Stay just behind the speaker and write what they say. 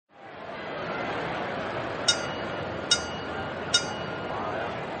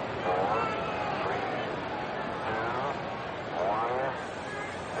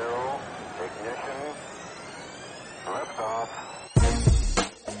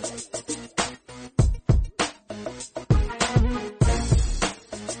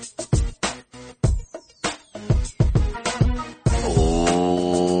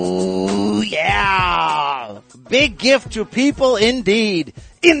big gift to people indeed.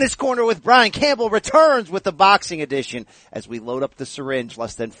 In this corner with Brian Campbell returns with the boxing edition as we load up the syringe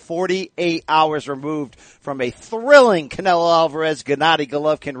less than 48 hours removed from a thrilling Canelo Alvarez Gennady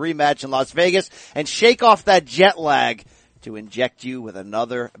Golovkin rematch in Las Vegas and shake off that jet lag to inject you with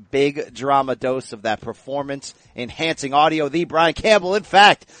another big drama dose of that performance enhancing audio. The Brian Campbell, in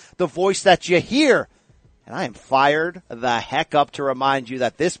fact, the voice that you hear. And I am fired the heck up to remind you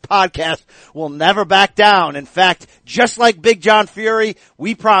that this podcast will never back down. In fact, just like Big John Fury,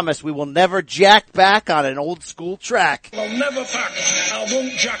 we promise we will never jack back on an old school track. I'll never back. I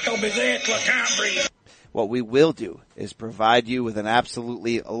won't jack. I'll be there till I can't breathe. What we will do is provide you with an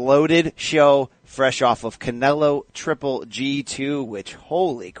absolutely loaded show fresh off of Canelo-GGG II, which,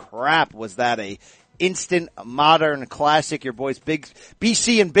 holy crap, was that a instant modern classic. Your boys Big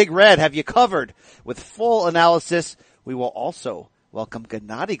BC and Big Red have you covered with full analysis. We will also welcome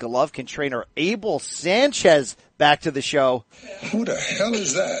Gennady Golovkin trainer Abel Sanchez back to the show. Who the hell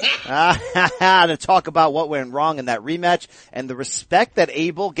is that? To talk about what went wrong in that rematch and the respect that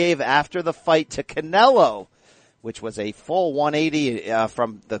Abel gave after the fight to Canelo, which was a full 180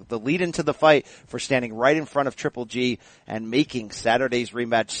 from the lead into the fight for standing right in front of Triple G and making Saturday's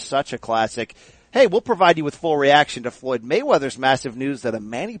rematch such a classic. Hey, we'll provide you with full reaction to Floyd Mayweather's massive news that a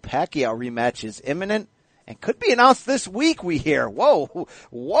Manny Pacquiao rematch is imminent and could be announced this week, we hear. Whoa,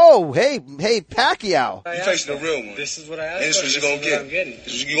 hey, Pacquiao. You facing the real one. This is what I asked. And this is what you're going to get.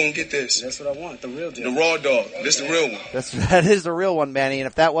 You're going to get this. That's what I want, the real deal. The raw dog. This is the real one. That is the real one, Manny. And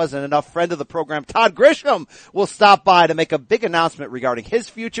if that wasn't enough, friend of the program, Todd Grisham, will stop by to make a big announcement regarding his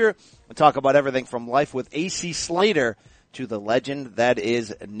future. We'll talk about everything from life with AC Slater to the legend that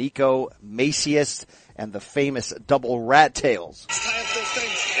is Nico Macias and the famous double rat tails. Tie up those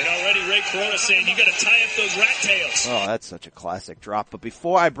things. And already Ray Corona saying you got to tie up those rat tails. Oh, that's such a classic drop. But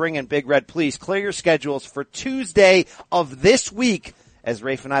before I bring in Big Red, please clear your schedules for Tuesday of this week, as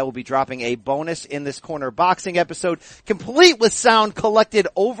Rafe and I will be dropping a bonus in this corner boxing episode, complete with sound collected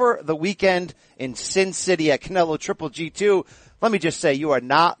over the weekend in Sin City at Canelo-GGG II. Let me just say, you are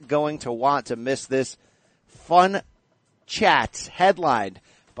not going to want to miss this fun chat headlined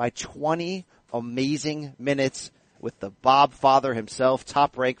by 20 amazing minutes with the Bob father himself,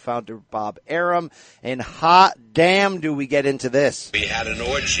 Top Rank founder Bob Arum, and hot damn do we get into this. We had an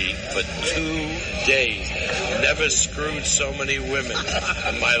orgy for 2 days. Never screwed so many women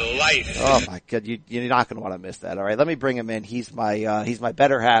in my life. Oh my God, you're not going to want to miss that. All right, let me bring him in. He's my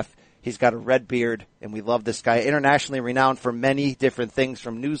better half. He's got a red beard, and we love this guy. Internationally renowned for many different things,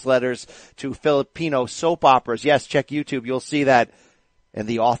 from newsletters to Filipino soap operas. Yes, check YouTube. You'll see that. And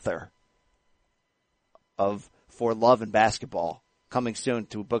the author of For Love and Basketball, coming soon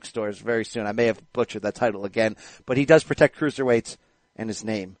to bookstores very soon. I may have butchered that title again, but he does protect cruiserweights, and his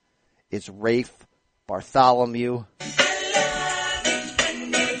name is Rafe Bartholomew.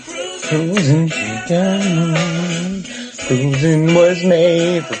 Cruising was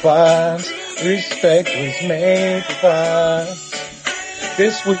made for vibes. Respect was made for vibes.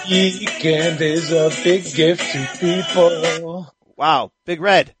 This weekend is a big gift to people. Wow, Big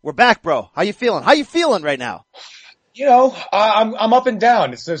Red, we're back, bro. How you feeling? How you feeling right now? You know, I'm up and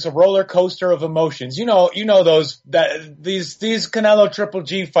down. It's a roller coaster of emotions. You know these Canelo Triple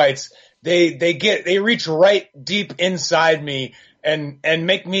G fights. They reach right deep inside me and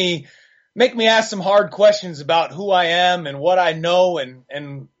make me ask some hard questions about who I am and what I know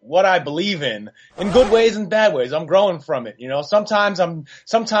and what I believe in good ways and bad ways. I'm growing from it. You know, sometimes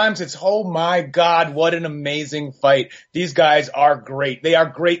it's, oh my God, what an amazing fight. These guys are great. They are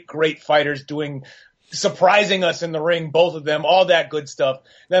great fighters surprising us in the ring, both of them, all that good stuff.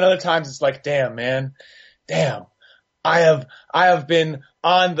 Then other times it's like, damn, man, I have been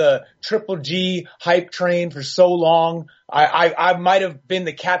on the Triple G hype train for so long. I might have been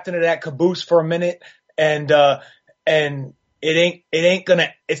the captain of that caboose for a minute, and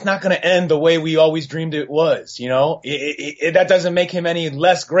it's not gonna end the way we always dreamed it was, you know? That doesn't make him any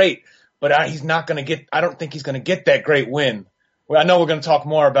less great, but I don't think he's gonna get that great win. Well, I know we're gonna talk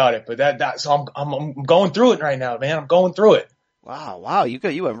more about it, but so I'm going through it right now, man. I'm going through it. Wow.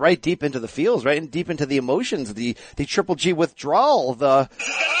 You went right deep into the feels, right? And deep into the emotions, the Triple G withdrawal,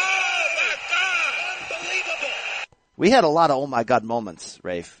 We had a lot of oh my God moments,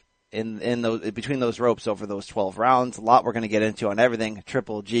 Rafe, in those, between those ropes over those 12 rounds. A lot we're going to get into on everything.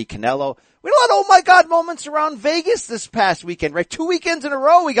 Triple G, Canelo. We had a lot of oh my God moments around Vegas this past weekend, right? 2 weekends in a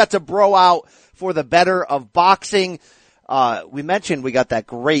row we got to bro out for the better of boxing. We mentioned we got that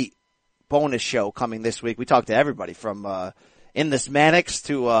great bonus show coming this week. We talked to everybody from, In This Mannix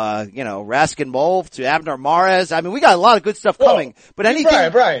to, Raskin Molv to Abner Mares. I mean, we got a lot of good stuff coming. But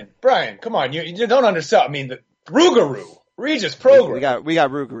anything. Brian, come on. You don't understand. I mean, Rougarou. Regis Prograis. We got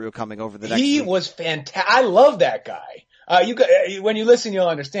Rougarou coming over the next He week. was fantastic. I love that guy. When you listen, you'll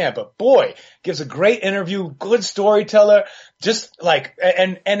understand, but boy, gives a great interview, good storyteller, just like,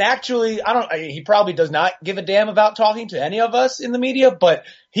 and actually, he probably does not give a damn about talking to any of us in the media, but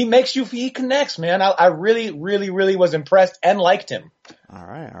he connects, man. I really, really, really was impressed and liked him. All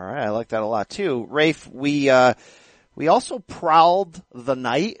right. I like that a lot too. Rafe, we also prowled the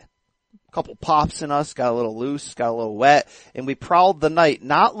night. A couple pops in us, got a little loose, got a little wet, and we prowled the night,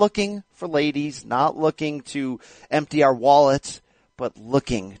 not looking for ladies, not looking to empty our wallets, but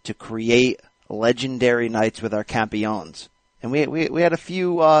looking to create legendary nights with our campeones. And we had a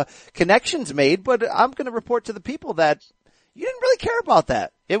few connections made, but I'm going to report to the people that you didn't really care about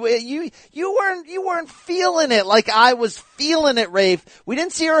that. You weren't feeling it like I was feeling it, Rafe. We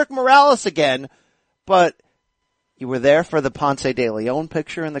didn't see Eric Morales again, but you were there for the Ponce de Leon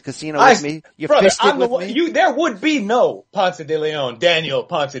picture in the casino with me. You fisted with me. There would be no Daniel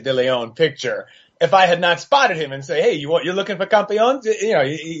Ponce de Leon picture if I had not spotted him and say, hey, you're looking for campeones?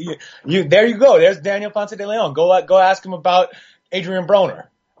 There you go. There's Daniel Ponce de Leon. Go ask him about Adrian Broner.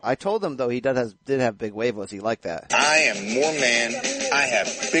 I told him though he did have big huevos. He liked that. I am more man. I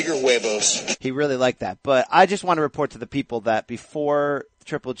have bigger huevos. He really liked that. But I just want to report to the people that before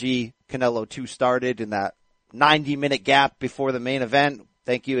Triple G Canelo 2 started in that 90-minute gap before the main event.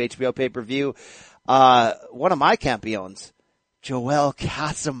 Thank you, HBO pay-per-view. One of my campeones, Joel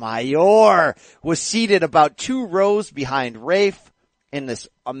Casamayor, was seated about 2 rows behind Rafe in this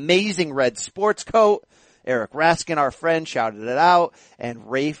amazing red sports coat. Eric Raskin, our friend, shouted it out, and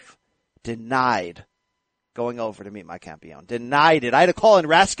Rafe denied going over to meet my campeon. Denied it. I had to call in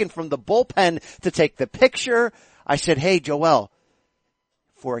Raskin from the bullpen to take the picture. I said, hey, Joel,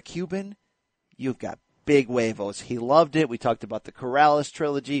 for a Cuban, you've got big huevos. He loved it. We talked about the Corrales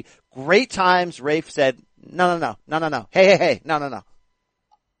trilogy. Great times. Rafe said, no. Hey, no.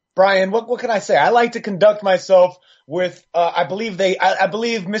 Brian, what can I say? I like to conduct myself with, I believe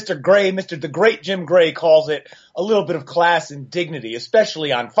Mr. Gray, the great Jim Gray calls it a little bit of class and dignity,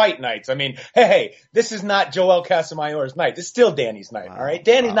 especially on fight nights. I mean, hey, this is not Joel Casamayor's night. This is still Danny's night. All right.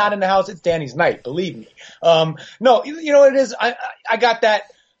 Danny's not in the house. It's Danny's night. Believe me. No, you know what it is? I got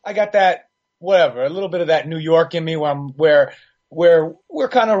that, whatever, a little bit of that New York in me where we're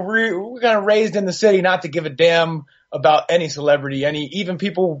kind of raised in the city not to give a damn about any celebrity, even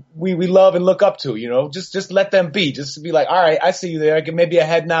people we love and look up to, just let them be, just to be like, all right, I see you there, maybe a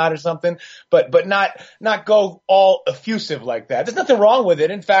head nod or something, but not go all effusive like that. There's nothing wrong with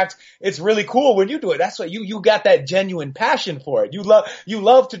it. In fact, it's really cool when you do it. That's what you got that genuine passion for it. You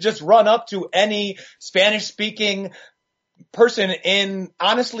love to just run up to any Spanish speaking person in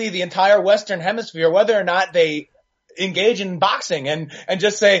honestly the entire Western Hemisphere, whether or not they engage in boxing and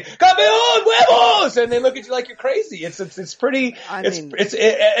just say "Campeón huevos," and they look at you like you're crazy. It's pretty.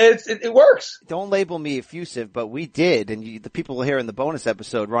 It works. Don't label me effusive, but we did, and the people here in the bonus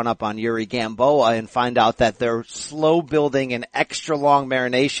episode run up on Yuri Gamboa and find out that they're slow building an extra long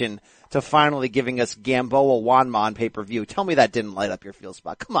marination to finally giving us Gamboa Wanma on pay-per-view. Tell me that didn't light up your feel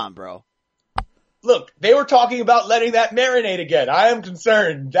spot. Come on, bro. Look, they were talking about letting that marinate again. I am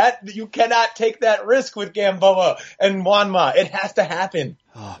concerned that you cannot take that risk with Gamboa and Wanma. It has to happen.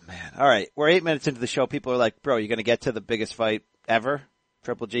 Oh man. All right. We're 8 minutes into the show. People are like, bro, you're going to get to the biggest fight ever?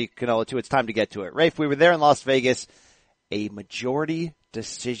 Triple G, Canelo 2. It's time to get to it. Rafe, we were there in Las Vegas. A majority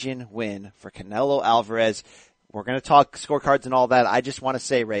decision win for Canelo Alvarez. We're going to talk scorecards and all that. I just want to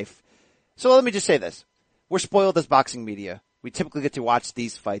say, Rafe. So let me just say this. We're spoiled as boxing media. We typically get to watch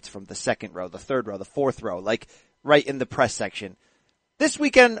these fights from the second row, the third row, the fourth row, like right in the press section. This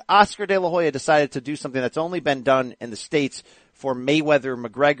weekend, Oscar De La Hoya decided to do something that's only been done in the States for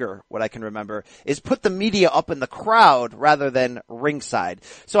Mayweather-McGregor, what I can remember, is put the media up in the crowd rather than ringside.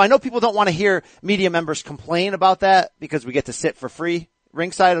 So I know people don't want to hear media members complain about that because we get to sit for free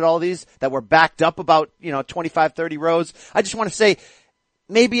ringside at all these, that we're backed up about, 25, 30 rows. I just want to say,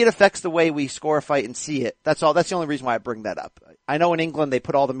 maybe it affects the way we score a fight and see it. That's all. That's the only reason why I bring that up. I know in England they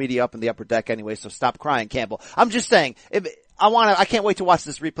put all the media up in the upper deck anyway, so stop crying, Campbell. I'm just saying, I can't wait to watch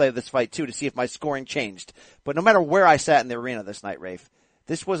this replay of this fight too to see if my scoring changed. But no matter where I sat in the arena this night, Rafe,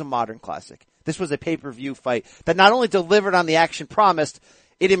 this was a modern classic. This was a pay-per-view fight that not only delivered on the action promised,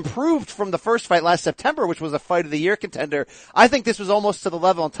 it improved from the first fight last September, which was a fight of the year contender. I think this was almost to the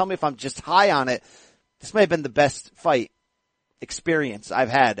level, and tell me if I'm just high on it, this may have been the best fight experience I've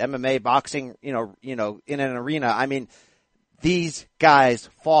had. MMA, boxing, in an arena. I mean, these guys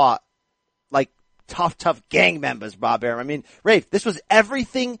fought like tough gang members, Bob Arum. I mean, Rafe, this was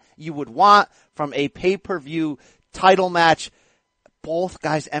everything you would want from a pay-per-view title match. both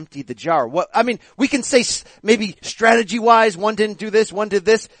guys emptied the jar. We can say maybe strategy-wise, one didn't do this, one did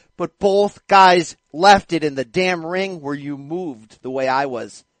this, but both guys left it in the damn ring where you moved the way I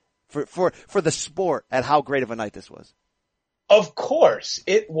was for the sport at how great of a night this was. Of course,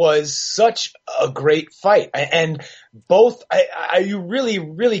 it was such a great fight, and you really,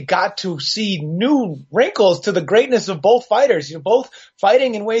 really got to see new wrinkles to the greatness of both fighters. Both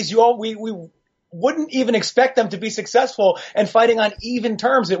fighting in ways we wouldn't even expect them to be successful, and fighting on even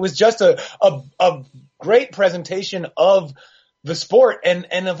terms. It was just a great presentation of the sport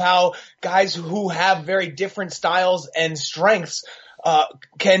and of how guys who have very different styles and strengths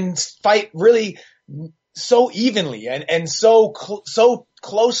can fight really so evenly and so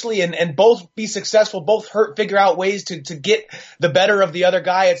closely and both be successful, both figure out ways to get the better of the other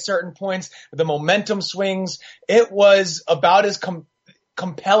guy at certain points, the momentum swings. It was about as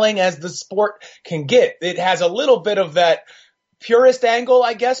compelling as the sport can get. It has a little bit of that purist angle,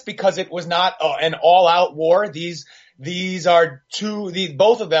 I guess, because it was not an all-out war. These are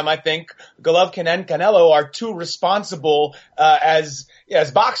both of them, I think, Golovkin and Canelo, are too responsible as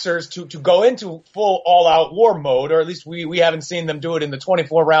boxers to go into full all-out war mode, or at least we haven't seen them do it in the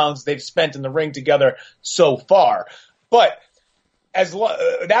 24 rounds they've spent in the ring together so far. But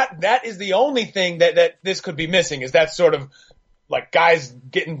that is the only thing that this could be missing, is that sort of like guys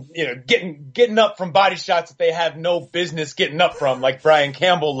getting up from body shots that they have no business getting up from, like Brian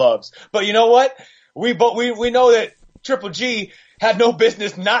Campbell loves. But you know what? We know that Triple G had no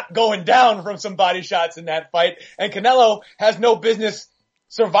business not going down from some body shots in that fight, and Canelo has no business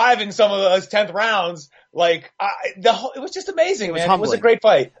surviving some of those 10th rounds. It was just amazing, man. It was a great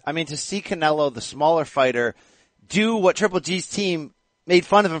fight. I mean, to see Canelo, the smaller fighter, do what Triple G's team made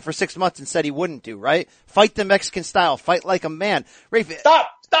fun of him for 6 months and said he wouldn't do, right? Fight the Mexican style, fight like a man. Rafe,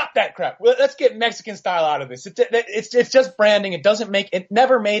 Stop that crap. Let's get Mexican style out of this. It's just branding. It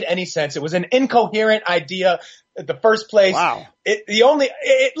never made any sense. It was an incoherent idea at the first place. Wow.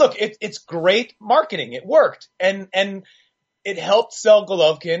 It's great marketing. It worked. And it helped sell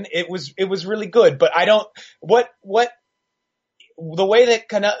Golovkin. It was really good, but the way that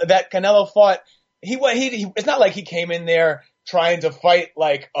Canelo fought, it's not like he came in there trying to fight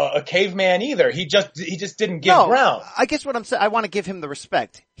like a caveman either. He just didn't give ground. I guess what I'm saying, I want to give him the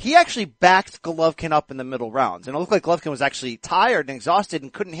respect. He actually backed Golovkin up in the middle rounds, and it looked like Golovkin was actually tired and exhausted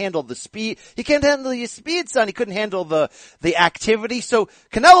and couldn't handle the speed. He can't handle the speed, son. He couldn't handle the activity. So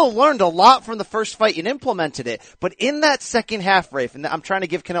Canelo learned a lot from the first fight and implemented it. But in that second half, Rafe, and I'm trying to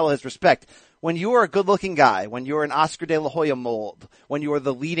give Canelo his respect, when you are a good-looking guy, when you're an Oscar de la Hoya mold, when you are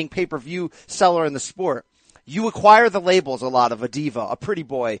the leading pay-per-view seller in the sport, you acquire the labels a lot of a diva, a pretty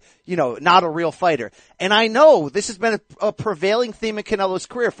boy, not a real fighter. And I know this has been a prevailing theme in Canelo's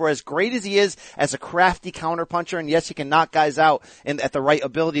career, for as great as he is as a crafty counterpuncher, and yes, he can knock guys out at the right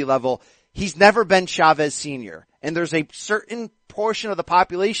ability level, he's never been Chavez Sr. And there's a certain portion of the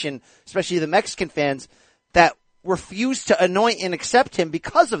population, especially the Mexican fans, that refuse to anoint and accept him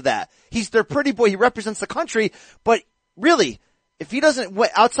because of that. He's their pretty boy. He represents the country, but really, if he doesn't,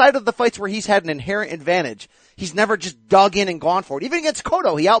 outside of the fights where he's had an inherent advantage, he's never just dug in and gone for it. Even against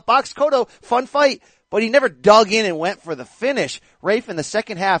Cotto, he outboxed Cotto, fun fight, but he never dug in and went for the finish. Rafe, in the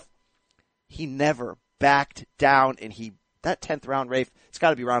second half, he never backed down, and that 10th round, Rafe, it's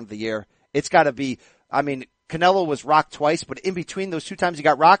gotta be round of the year. It's gotta be, Canelo was rocked twice, but in between those 2 times he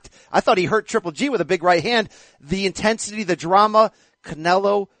got rocked, I thought he hurt Triple G with a big right hand. The intensity, the drama,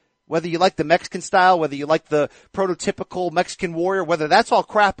 Canelo, whether you like the Mexican style, whether you like the prototypical Mexican warrior, whether that's all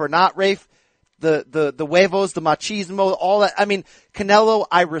crap or not, Rafe, the huevos, the machismo, all that. Canelo,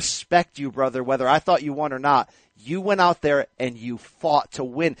 I respect you, brother, whether I thought you won or not. You went out there and you fought to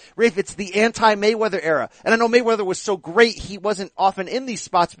win. Rafe, it's the anti-Mayweather era. And I know Mayweather was so great, he wasn't often in these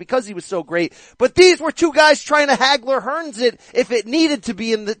spots because he was so great. But these were 2 guys trying to Hagler Hearns it if it needed to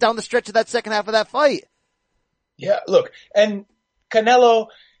be down the stretch of that second half of that fight. Yeah, look, and Canelo,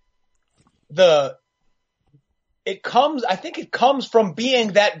 it comes from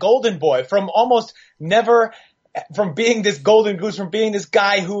being that golden boy, from being this golden goose, from being this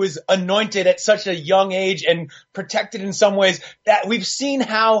guy who is anointed at such a young age and protected in some ways, that we've seen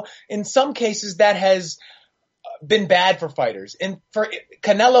how in some cases that has been bad for fighters. And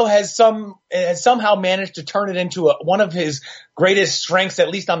Canelo has somehow managed to turn it into one of his greatest strengths, at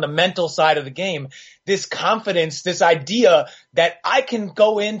least on the mental side of the game. This confidence, this idea that I can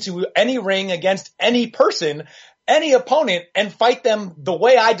go into any ring against any person, any opponent, and fight them the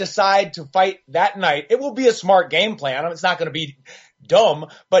way I decide to fight that night. It will be a smart game plan. It's not going to be dumb,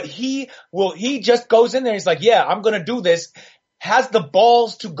 but he just goes in there. He's like, yeah, I'm going to do this. Has the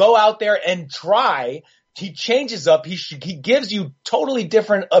balls to go out there and try changes up. He gives you totally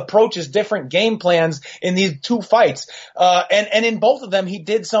different approaches, different game plans in these two fights. And in both of them, he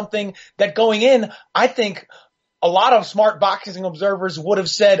did something that going in, I think a lot of smart boxing observers would have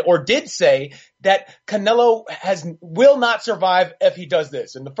said or did say that Canelo will not survive if he does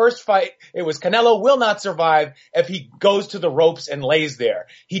this. In the first fight, it was Canelo will not survive if he goes to the ropes and lays there.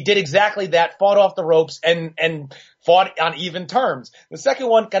 He did exactly that, fought off the ropes and fought on even terms. The second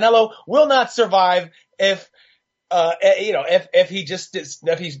one, Canelo will not survive if he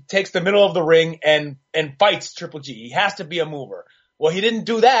takes the middle of the ring and fights Triple G. He has to be a mover. Well, he didn't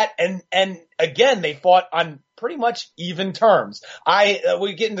do that, and again, they fought on pretty much even terms.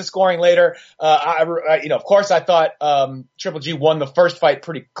 We get into scoring later. Of course, I thought Triple G won the first fight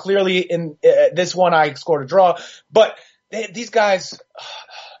pretty clearly. In this one, I scored a draw. But these guys,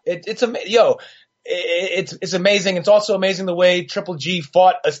 it's amazing. It's amazing. It's also amazing the way Triple G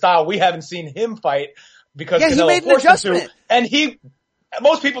fought a style we haven't seen him fight because Canelo he made an forced him adjustment, to, and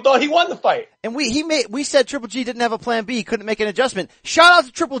most people thought he won the fight. And we said Triple G didn't have a plan B. He couldn't make an adjustment. Shout out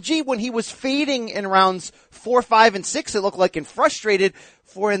to Triple G when he was fading in rounds 4, 5, and 6, it looked like, and frustrated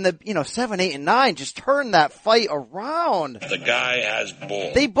for in the, 7, 8, and 9, just turn that fight around. The guy has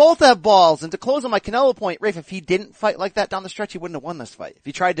balls. They both have balls. And to close on my Canelo point, Rafe, if he didn't fight like that down the stretch, he wouldn't have won this fight. If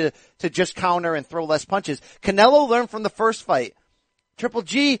he tried to just counter and throw less punches. Canelo learned from the first fight. Triple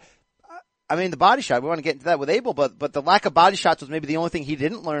G, the body shot, we want to get into that with Abel, but the lack of body shots was maybe the only thing he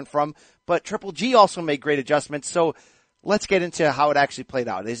didn't learn from. But Triple G also made great adjustments. So let's get into how it actually played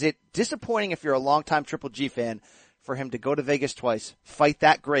out. Is it disappointing if you're a longtime Triple G fan for him to go to Vegas twice, fight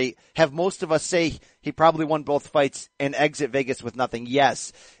that great, have most of us say he probably won both fights, and exit Vegas with nothing?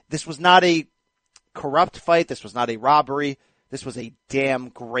 Yes. This was not a corrupt fight. This was not a robbery. This was a damn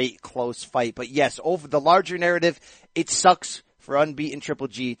great close fight. But yes, over the larger narrative, it sucks for unbeaten Triple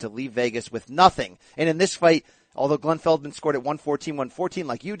G to leave Vegas with nothing. And in this fight, although Glenn Feldman scored at 114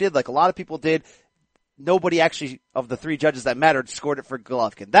 like you did, like a lot of people did, nobody actually of the three judges that mattered scored it for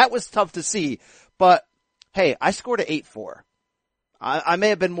Golovkin. That was tough to see, but hey, I scored at 8-4. I may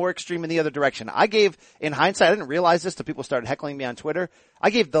have been more extreme in the other direction. I gave, in hindsight, I didn't realize this till people started heckling me on Twitter, I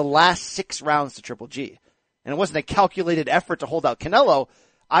gave the last 6 rounds to Triple G. And it wasn't a calculated effort to hold out Canelo.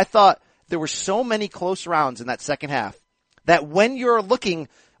 I thought there were so many close rounds in that second half that when you're looking,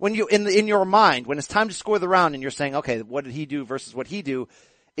 when you in your mind, when it's time to score the round and you're saying, okay, what did he do versus what he do?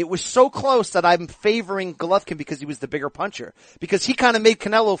 It was so close that I'm favoring Golovkin because he was the bigger puncher, because he kind of made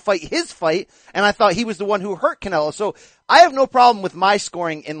Canelo fight his fight, and I thought he was the one who hurt Canelo. So I have no problem with my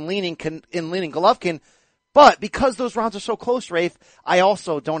scoring in leaning Golovkin, but because those rounds are so close, Rafe, I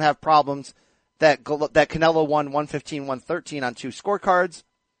also don't have problems that Canelo won 115-113 on 2 scorecards.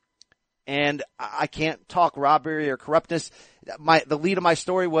 And I can't talk robbery or corruptness. The lead of my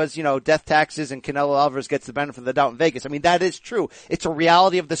story was, death taxes and Canelo Alvarez gets the benefit of the doubt in Vegas. That is true. It's a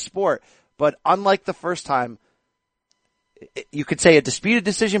reality of the sport. But unlike the first time, you could say a disputed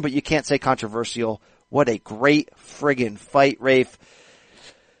decision, but you can't say controversial. What a great friggin' fight, Rafe.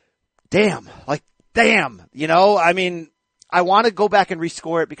 Damn. I want to go back and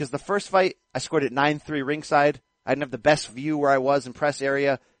rescore it because the first fight, I scored at 9-3 ringside. I didn't have the best view where I was in press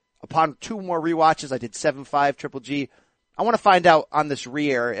area. Upon 2 more rewatches, I did 7-5 Triple G. I want to find out on this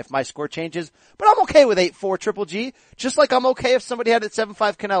re-air if my score changes, but I'm okay with 8-4 Triple G, just like I'm okay if somebody had it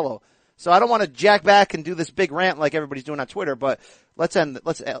 7-5 Canelo. So I don't want to jack back and do this big rant like everybody's doing on Twitter, but let's end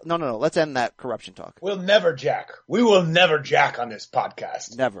that corruption talk. We'll never jack. We will never jack on this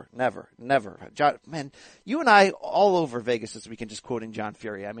podcast. Never. John, man, you and I all over Vegas this weekend just quoting John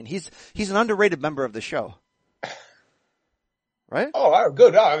Fury. He's an underrated member of the show. Right? Oh,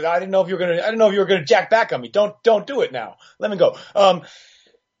 good. I didn't know if you were gonna jack back on me. Don't do it now. Let me go.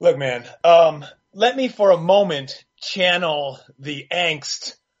 Look, man. Let me for a moment channel the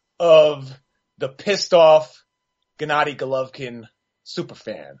angst of the pissed off Gennady Golovkin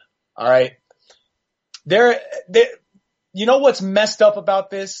superfan. All right. You know what's messed up about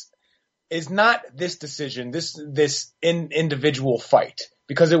this is not this decision, this individual fight.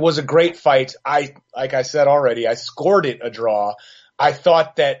 Because it was a great fight. Like I said already, I scored it a draw. I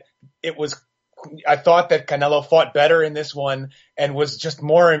thought that Canelo fought better in this one and was just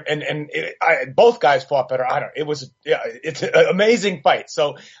more, both guys fought better. It's an amazing fight.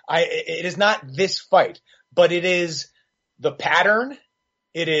 So it is not this fight, but it is the pattern.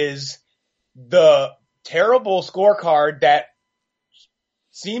 It is the terrible scorecard that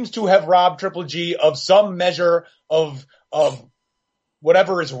seems to have robbed Triple G of some measure of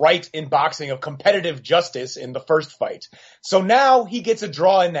whatever is right in boxing, of competitive justice in the first fight. So now he gets a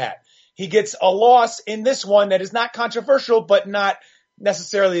draw in that. He gets a loss in this one that is not controversial, but not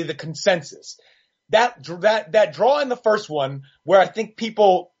necessarily the consensus. that draw in the first one, where I think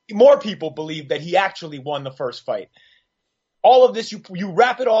more people believe that he actually won the first fight. All of this, you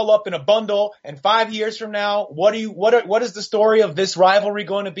wrap it all up in a bundle, and 5 years from now, what is the story of this rivalry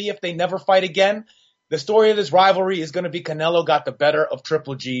going to be if they never fight again? The story of this rivalry is going to be Canelo got the better of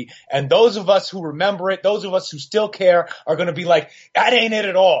Triple G, and those of us who remember it, those of us who still care, are going to be like, that ain't it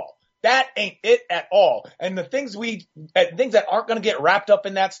at all. That ain't it at all. And the things that aren't going to get wrapped up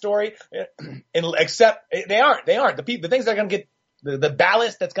in that story, except they aren't. The things that are going to get the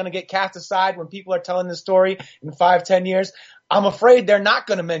ballast that's going to get cast aside when people are telling this story in 5-10 years. I'm afraid they're not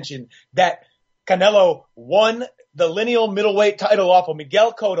going to mention that Canelo won the lineal middleweight title off of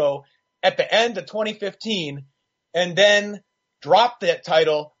Miguel Cotto at the end of 2015, and then dropped that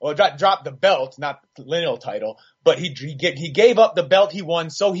title, or dropped the belt, not the lineal title, but he gave up the belt he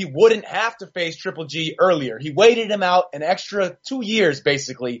won so he wouldn't have to face Triple G earlier. He waited him out an extra 2 years,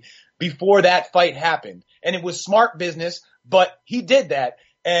 basically, before that fight happened. And it was smart business, but he did that.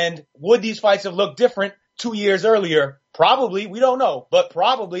 And would these fights have looked different 2 years earlier? Probably. We don't know, but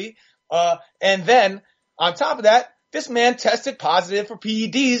probably. And then, on top of that, this man tested positive for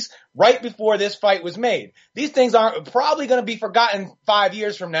PEDs right before this fight was made. These things aren't probably going to be forgotten 5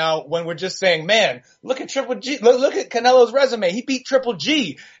 years from now when we're just saying, man, look at Triple G, look at Canelo's resume. He beat Triple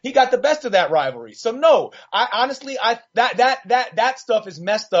G. He got the best of that rivalry. So no, that stuff is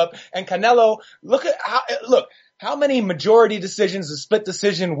messed up. And Canelo, look, how many majority decisions and split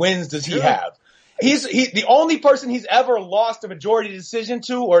decision wins does he have? He's the only person he's ever lost a majority decision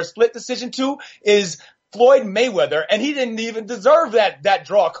to or a split decision to is Floyd Mayweather, and he didn't even deserve that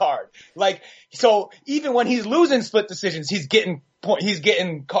draw card. Like, so even when he's losing split decisions, he's getting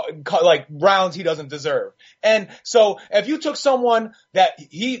like rounds he doesn't deserve. And so if you took someone that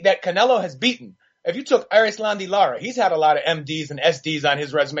Canelo has beaten, if you took Arislan Lara, he's had a lot of MDs and SDs on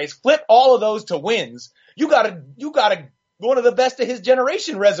his resumes, flip all of those to wins, you gotta one of the best of his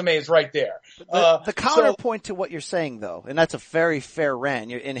generation resumes right there. The counterpoint to what you're saying, though, and that's a very fair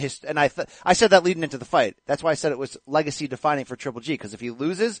rant. I said that leading into the fight. That's why I said it was legacy defining for Triple G, because if he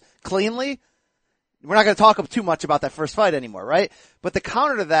loses cleanly, we're not going to talk too much about that first fight anymore, right? But the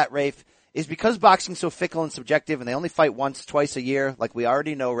counter to that, Rafe, is because boxing's so fickle and subjective, and they only fight once, twice a year, like we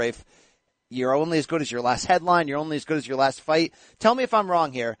already know, Rafe. You're only as good as your last headline. You're only as good as your last fight. Tell me if I'm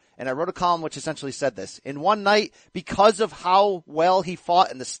wrong here. And I wrote a column which essentially said this. In one night, because of how well he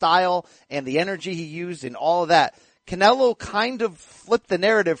fought and the style and the energy he used and all of that, Canelo kind of flipped the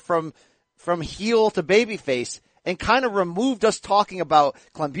narrative from heel to babyface and kind of removed us talking about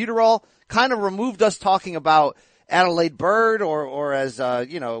clenbuterol, kind of removed us talking about Adelaide Bird or as, we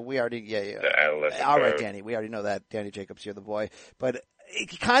already, all right, Danny, we already know that. Danny Jacobs, you're the boy. But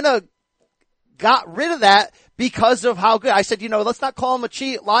it kind of got rid of that because of how good. I said, let's not call him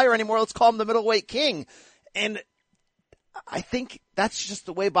a liar anymore. Let's call him the middleweight king. And I think that's just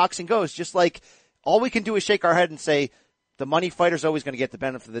the way boxing goes. Just like all we can do is shake our head and say the money fighter's always going to get the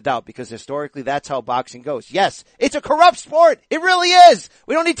benefit of the doubt, because historically that's how boxing goes. Yes, it's a corrupt sport. It really is.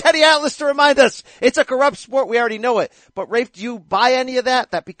 We don't need Teddy Atlas to remind us. It's a corrupt sport. We already know it. But Rafe, do you buy any of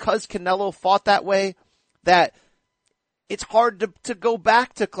that? That because Canelo fought that way, that it's hard to go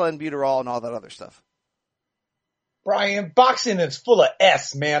back to clenbuterol and all that other stuff? Brian, boxing is full of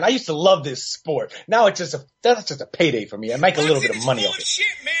S, man. I used to love this sport. Now that's just a payday for me. I make a little bit of money off it. Shit,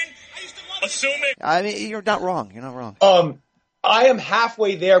 man. I used to love assuming. I mean, you're not wrong. You're not wrong. I am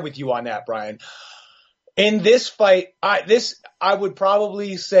halfway there with you on that, Brian. In this fight, I would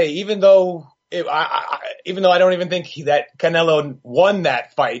probably say, even though I don't even think that Canelo won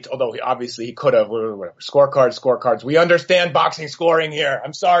that fight, although obviously he could have, whatever. Scorecards. We understand boxing scoring here.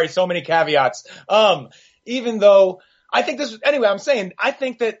 I'm sorry, so many caveats. Even though I think I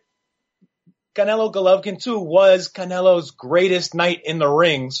think that Canelo Golovkin 2 was Canelo's greatest night in the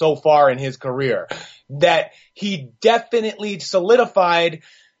ring so far in his career. That he definitely solidified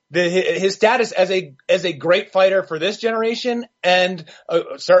his status as a great fighter for this generation, and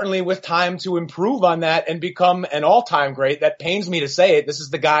certainly with time to improve on that and become an all-time great. That pains me to say it. This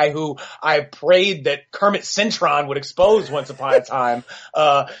is the guy who I prayed that Kermit Cintron would expose once upon a time.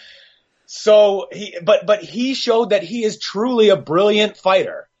 But he showed that he is truly a brilliant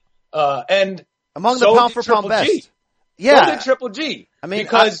fighter. And among the pound for pound best. Yeah. So did Triple G. I mean,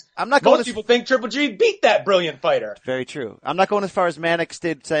 because I'm not going most people think Triple G beat that brilliant fighter. Very true. I'm not going as far as Mannix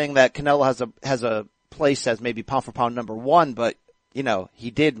did, saying that Canelo has a place as maybe pound for pound number one, but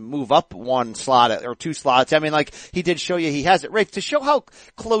he did move up one slot or two slots. I mean, like, he did show you he has it. Rafe, to show how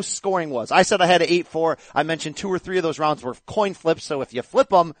close scoring was, I said I had an 8-4. I mentioned 2 or 3 of those rounds were coin flips, so if you flip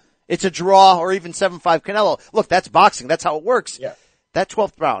them, it's a draw or even 7-5 Canelo. Look, that's boxing. That's how it works. Yeah. That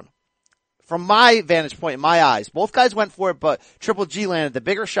 12th round, from my vantage point, in my eyes, both guys went for it, but Triple G landed the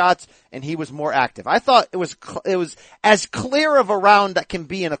bigger shots and he was more active. I thought it was as clear of a round that can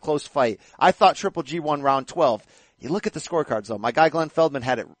be in a close fight. I thought Triple G won round 12. You look at the scorecards though. My guy Glenn Feldman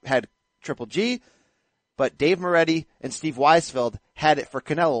had Triple G, but Dave Moretti and Steve Weisfeld had it for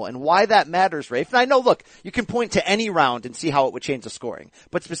Canelo. And why that matters, Rafe, and I know, look, you can point to any round and see how it would change the scoring.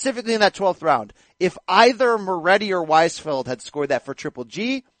 But specifically in that 12th round, if either Moretti or Weisfeld had scored that for Triple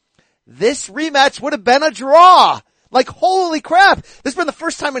G, this rematch would have been a draw. Like, holy crap. This has been the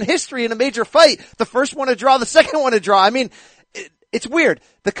first time in history in a major fight. The first one a draw, the second one a draw. I mean, it's weird.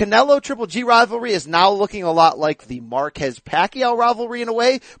 The Canelo Triple G rivalry is now looking a lot like the Marquez Pacquiao rivalry in a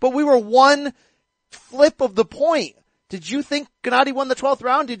way, but we were one flip of the point. Did you think Gennady won the 12th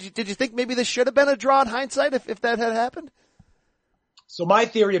round? Did you think maybe this should have been a draw in hindsight if that had happened? So my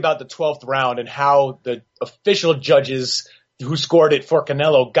theory about the 12th round and how the official judges who scored it for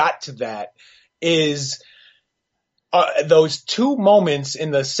Canelo got to that is those two moments in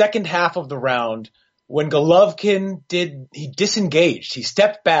the second half of the round when Golovkin disengaged. He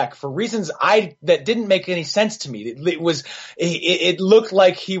stepped back for reasons that didn't make any sense to me. It looked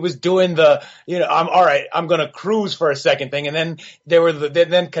like he was doing I'm going to cruise for a second thing. And then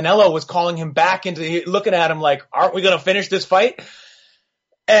then Canelo was calling him back looking at him like, aren't we going to finish this fight?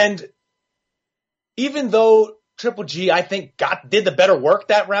 And even though Triple G, I think, did the better work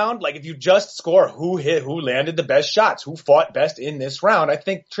that round. Like, if you just score who landed the best shots, who fought best in this round, I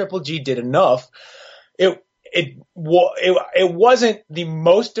think Triple G did enough. It wasn't the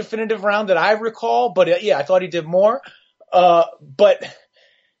most definitive round that I recall, but I thought he did more. But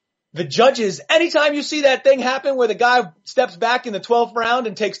the judges, anytime you see that thing happen where the guy steps back in the 12th round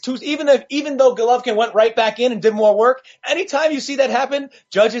and takes two, even though Golovkin went right back in and did more work, anytime you see that happen,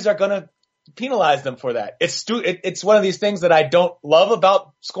 judges are gonna penalize them for that. It's one of these things that I don't love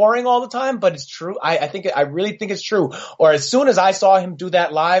about scoring all the time, but it's true. I really think it's true. Or as soon as I saw him do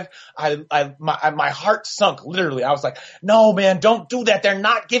that live, my heart sunk literally. I was like, no man, don't do that. They're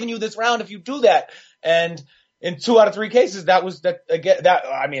not giving you this round if you do that. And in 2 out of 3 cases, I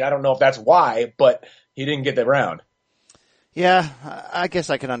don't know if that's why, but he didn't get that round. Yeah, I guess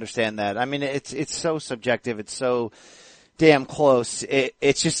I can understand that. I mean, it's so subjective. It's so damn close.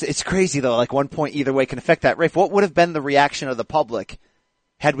 It's crazy though. Like, one point either way can affect that. Rafe, what would have been the reaction of the public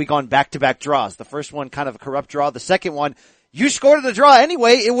had we gone back-to-back draws? The first one kind of a corrupt draw. The second one, you scored the draw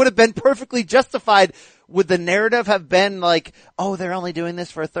anyway. It would have been perfectly justified. Would the narrative have been like, oh, they're only doing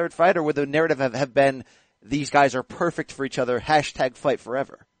this for a third fight? Or would the narrative have been, these guys are perfect for each other, #fight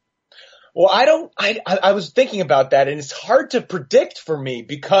forever? Well, I was thinking about that, and it's hard to predict for me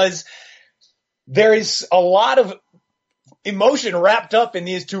because there is a lot of emotion wrapped up in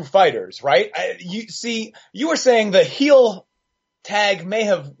these two fighters, right? You were saying the heel tag may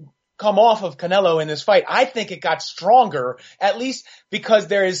have come off of Canelo in this fight. I think it got stronger, at least because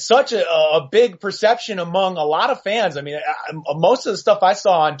there is such a big perception among a lot of fans. I mean, most of the stuff I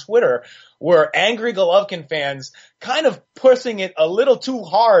saw on Twitter were angry Golovkin fans kind of pushing it a little too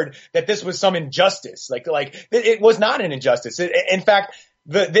hard that this was some injustice. Like it was not an injustice. In fact,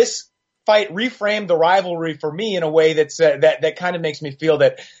 this fight reframed the rivalry for me in a way that kind of makes me feel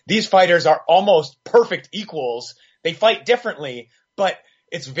that these fighters are almost perfect equals. They fight differently, but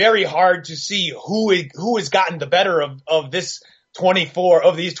it's very hard to see who has gotten the better of these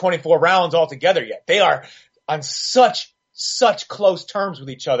 24 rounds altogether yet. They are on such close terms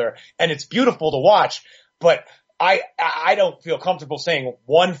with each other, and it's beautiful to watch, but I don't feel comfortable saying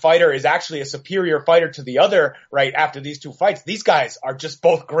one fighter is actually a superior fighter to the other right after these two fights. These guys are just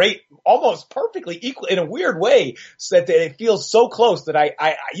both great, almost perfectly equal in a weird way, so that it feels so close that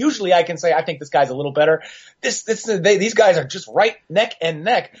I usually I can say I think this guy's a little better. These guys are just right neck and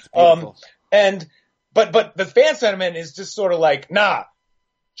neck. But the fan sentiment is just sort of like, nah.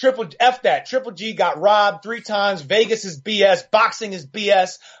 F that. Triple G got robbed 3 times. Vegas is BS. Boxing is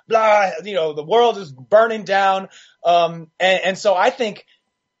BS. Blah. The world is burning down. And so I think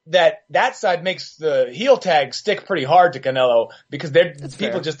that side makes the heel tag stick pretty hard to Canelo because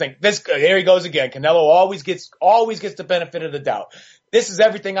people just think here he goes again. Canelo always gets the benefit of the doubt. This is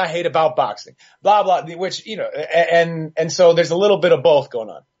everything I hate about boxing. Blah, blah, which, and so there's a little bit of both going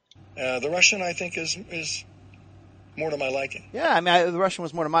on. The Russian, I think, is more to my liking. Yeah, I mean, the Russian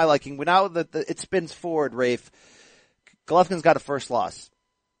was more to my liking. But now that it spins forward, Rafe, Golovkin's got a first loss.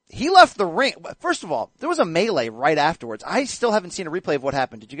 He left the ring. First of all, there was a melee right afterwards. I still haven't seen a replay of what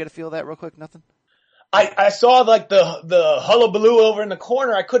happened. Did you get a feel of that real quick? Nothing? I saw like the hullabaloo over in the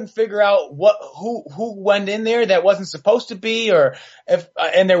corner. I couldn't figure out who went in there that wasn't supposed to be, or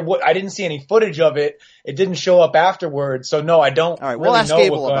I didn't see any footage of it. It didn't show up afterwards. So no, I don't. All right. Really We'll ask know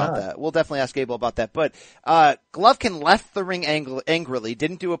Abel what's going about on. that. We'll definitely ask Abel about that. But, Golovkin left the ring angrily,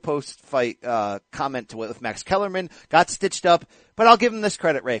 didn't do a post-fight, comment with Max Kellerman, got stitched up, but I'll give him this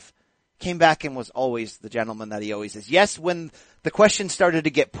credit, Rafe. Came back and was always the gentleman that he always is. Yes, when the question started to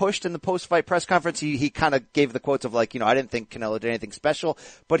get pushed in the post-fight press conference, he kind of gave the quotes of like, I didn't think Canelo did anything special,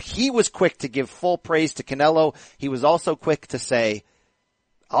 but he was quick to give full praise to Canelo. He was also quick to say,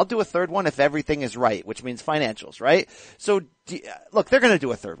 I'll do a third one if everything is right, which means financials, right? So, look, they're going to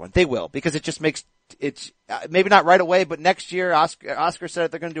do a third one. They will, because it just makes, it's maybe not right away, but next year, Oscar said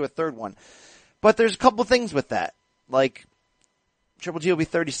they're going to do a third one. But there's a couple things with that. Like, Triple G will be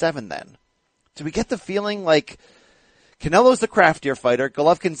 37 then. Do we get the feeling like Canelo's the craftier fighter,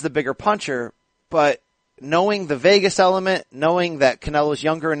 Golovkin's the bigger puncher, but knowing the Vegas element, knowing that Canelo's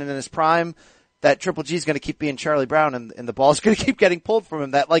younger and in his prime, that Triple G's going to keep being Charlie Brown and the ball's going to keep getting pulled from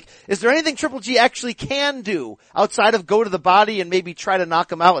him, that like, is there anything Triple G actually can do outside of go to the body and maybe try to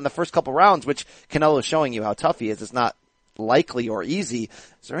knock him out in the first couple rounds, which Canelo's showing you how tough he is. It's not likely or easy.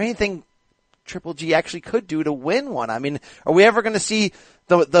 Is there anything Triple G actually could do to win one? I mean, are we ever going to see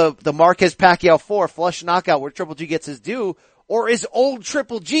the Marquez Pacquiao 4 flush knockout where Triple G gets his due? Or is old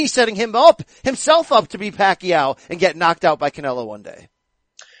Triple G setting himself up to be Pacquiao and get knocked out by Canelo one day?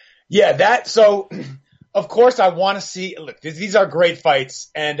 Yeah, so of course I want to see, look, these are great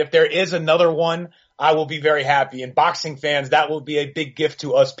fights. And if there is another one, I will be very happy. And boxing fans, that will be a big gift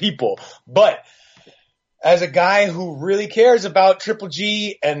to us people. But as a guy who really cares about Triple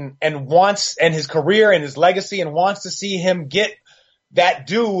G and wants, and his career and his legacy, and wants to see him get that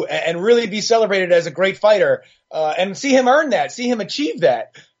due and really be celebrated as a great fighter, and see him earn that, see him achieve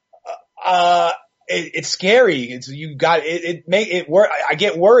that, it's scary. I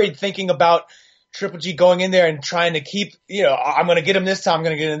get worried thinking about Triple G going in there and trying to keep, I'm going to get him this time, I'm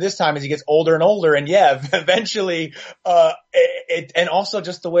going to get him this time as he gets older and older. And yeah, eventually, and also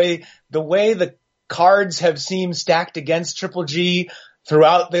just the way the cards have seemed stacked against Triple G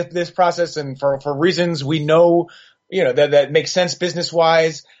throughout this process, and for reasons we know, that makes sense business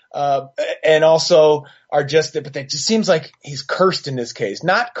wise, and also are just, but it just seems like he's cursed in this case.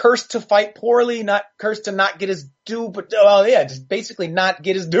 Not cursed to fight poorly, not cursed to not get his due, but just basically not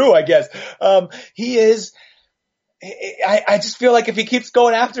get his due, I guess. He is. I just feel like if he keeps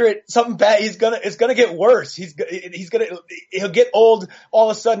going after it, something bad, it's gonna get worse. He'll get old all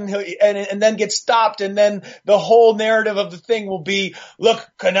of a sudden, and then get stopped, and then the whole narrative of the thing will be, look,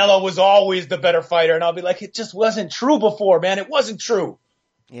 Canelo was always the better fighter, and I'll be like, it just wasn't true before, man. It wasn't true.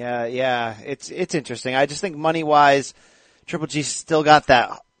 Yeah, it's interesting. I just think money-wise, Triple G's still got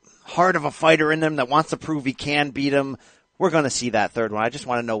that heart of a fighter in him that wants to prove he can beat him. We're going to see that third one. I just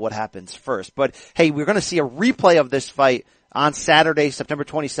want to know what happens first. But hey, we're going to see a replay of this fight on Saturday, September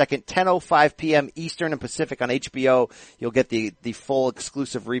 22nd, 10:05 p.m. Eastern and Pacific on HBO. You'll get the full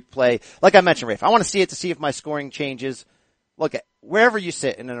exclusive replay. Like I mentioned, Rafe, I want to see it to see if my scoring changes. Look, wherever you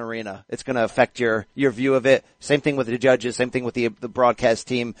sit in an arena, it's going to affect your view of it. Same thing with the judges, same thing with the broadcast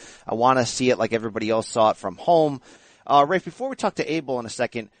team. I want to see it like everybody else saw it from home. Rafe, before we talk to Abel in a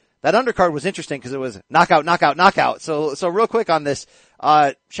second, that undercard was interesting because it was knockout, knockout, knockout. So real quick on this,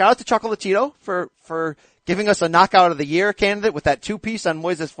 shout out to Chocolatito for giving us a knockout of the year candidate with that 2-piece on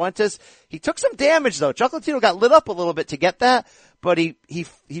Moises Fuentes. He took some damage though. Chocolatito got lit up a little bit to get that, but he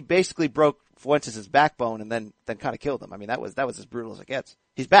basically broke Fuentes' backbone and then kind of killed him. I mean, that was as brutal as it gets.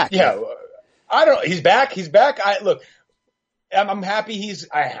 He's back. Yeah. He's back. I'm happy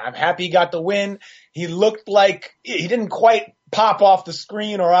I'm happy he got the win. He looked like he didn't quite pop off the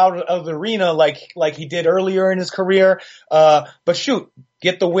screen or out of the arena like he did earlier in his career. But shoot,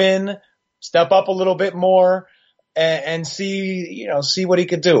 get the win, step up a little bit more and see what he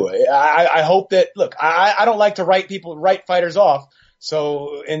could do. I hope that, look, I don't like to write fighters off.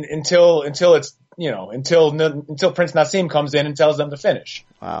 So until it's, until Prince Nassim comes in and tells them to finish.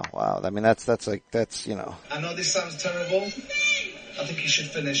 Wow. I mean, that's. I know this sounds terrible. I think he should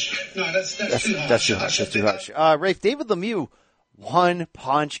finish. No, that's too harsh. That's too harsh. Rafe, David Lemieux,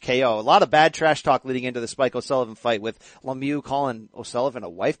 1-punch KO. A lot of bad trash talk leading into the Spike O'Sullivan fight with Lemieux calling O'Sullivan a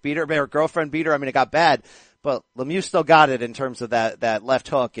wife beater or girlfriend beater. I mean, it got bad, but Lemieux still got it in terms of that left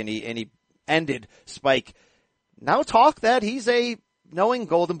hook, and he ended Spike. Now talk that he's a knowing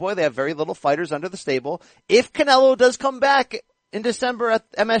golden boy. They have very little fighters under the stable. If Canelo does come back in December at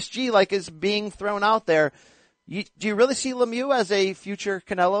MSG, like is being thrown out there, Do you really see Lemieux as a future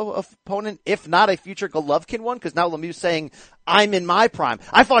Canelo opponent, if not a future Golovkin one? Because now Lemieux's saying, I'm in my prime.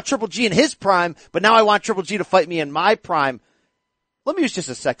 I fought Triple G in his prime, but now I want Triple G to fight me in my prime. Lemieux's just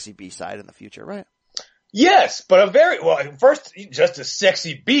a sexy B-side in the future, right? Yes, but first, just a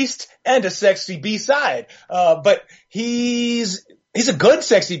sexy beast and a sexy B-side. But he's a good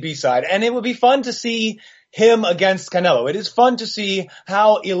sexy B-side, and it would be fun to see him against Canelo. It is fun to see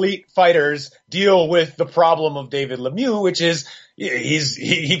how elite fighters deal with the problem of David Lemieux, which is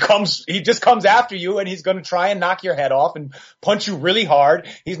he just comes after you and he's going to try and knock your head off and punch you really hard.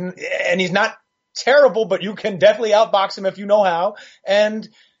 He's not terrible, but you can definitely outbox him if you know how. And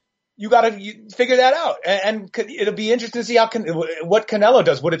you gotta figure that out. And it'll be interesting to see what Canelo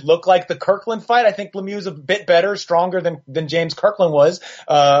does. Would it look like the Kirkland fight? I think Lemieux's a bit better, stronger than James Kirkland was.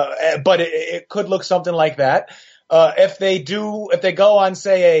 But it could look something like that. If they go on,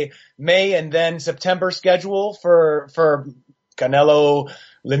 say, a May and then September schedule for Canelo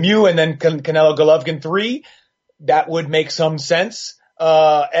Lemieux and then Canelo Golovkin 3, that would make some sense.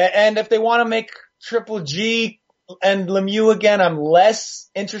 And if they want to make Triple G and Lemieux again, I'm less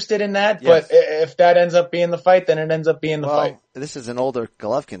interested in that. Yes. But if that ends up being the fight, then it ends up being the fight. This is an older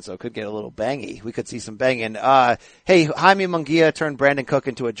Golovkin, so it could get a little bangy. We could see some banging. Hey, Jaime Munguia turned Brandon Cook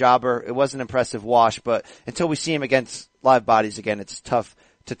into a jobber. It was an impressive wash, but until we see him against live bodies again, it's tough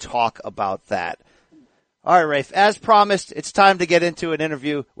to talk about that. All right, Rafe, as promised, it's time to get into an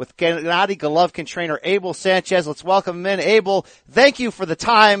interview with Gennady Golovkin trainer Abel Sanchez. Let's welcome him in. Abel, thank you for the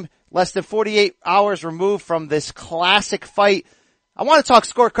time. Less than 48 hours removed from this classic fight. I want to talk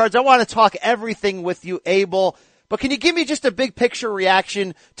scorecards. I want to talk everything with you, Abel. But can you give me just a big picture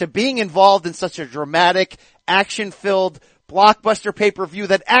reaction to being involved in such a dramatic, action-filled, blockbuster pay-per-view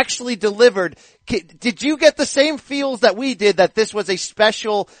that actually delivered? Did you get the same feels that we did, that this was a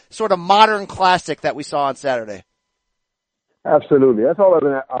special sort of modern classic that we saw on Saturday? Absolutely. That's all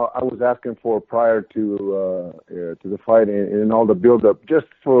I was asking for prior to the fight and all the build-up, just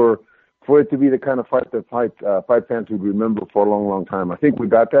for it to be the kind of fight that fight fans would remember for a long, long time. I think we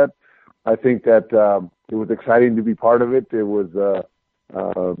got that. I think that it was exciting to be part of it. It was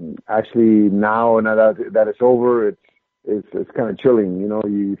actually now that it's over, it's kind of chilling. You know,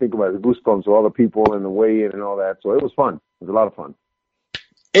 you think about the goosebumps of all the people and the weigh-in and all that. So it was fun. It was a lot of fun.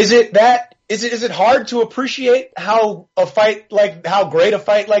 Is it hard to appreciate how great a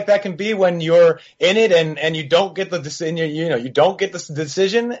fight like that can be when you're in it and you don't get the decision, you don't get the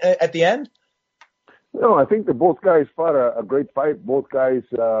decision at the end? No, I think that both guys fought a great fight. Both guys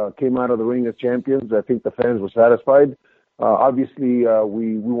came out of the ring as champions. I think the fans were satisfied. Obviously,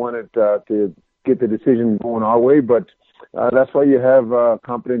 we wanted to get the decision going our way, but that's why you have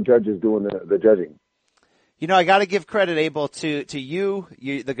competent judges doing the judging. You know, I got to give credit, Abel, to you,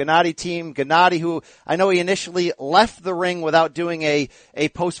 the Gennady team. Gennady, who I know he initially left the ring without doing a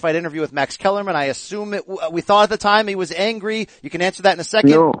post-fight interview with Max Kellerman. I assume we thought at the time he was angry. You can answer that in a second.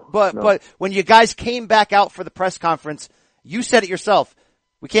 No. But when you guys came back out for the press conference, you said it yourself.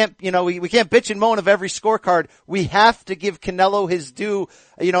 We can't, we can't bitch and moan of every scorecard. We have to give Canelo his due.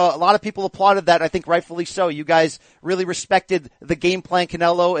 You know, a lot of people applauded that. I think rightfully so. You guys really respected the game plan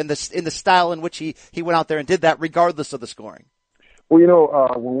Canelo and in the style in which he went out there and did that regardless of the scoring. Well,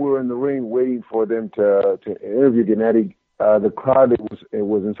 when we were in the ring waiting for them to interview Gennady, the crowd, it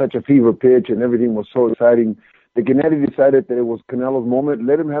was in such a fever pitch and everything was so exciting that Gennady decided that it was Canelo's moment.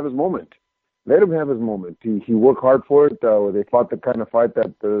 Let him have his moment. Let him have his moment. He worked hard for it. They fought the kind of fight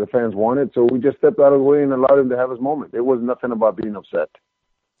that the fans wanted. So we just stepped out of the way and allowed him to have his moment. It was nothing about being upset.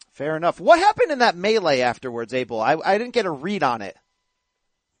 Fair enough. What happened in that melee afterwards, Abel? I didn't get a read on it.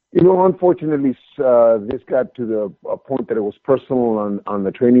 Unfortunately, this got to a point that it was personal on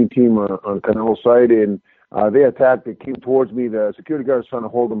the training team on Canelo's side, and they attacked. They came towards me. The security guards trying to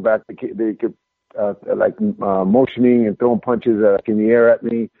hold them back. They kept motioning and throwing punches in the air at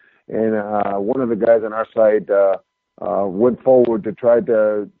me. And one of the guys on our side went forward to try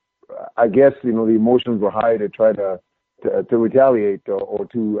to, I guess, the emotions were high to try to retaliate or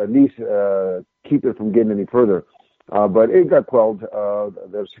to at least keep it from getting any further. But it got quelled.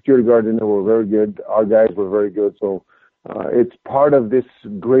 The security guards in there were very good. Our guys were very good. So it's part of this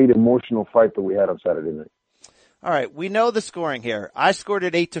great emotional fight that we had on Saturday night. All right. We know the scoring here. I scored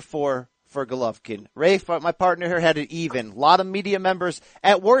it 8-4. For Golovkin. Rafe, my partner here, had it even. A lot of media members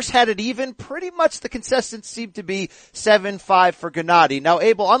at worst had it even. Pretty much the consensus seemed to be 7-5 for Gennady. Now,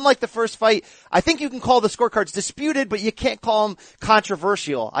 Abel, unlike the first fight, I think you can call the scorecards disputed, but you can't call them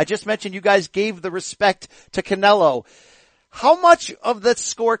controversial. I just mentioned you guys gave the respect to Canelo. How much of the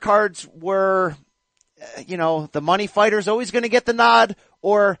scorecards were, the money fighter's always going to get the nod,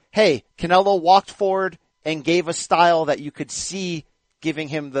 or, hey, Canelo walked forward and gave a style that you could see giving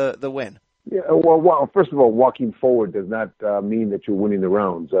him the win? Yeah, well, first of all, walking forward does not mean that you're winning the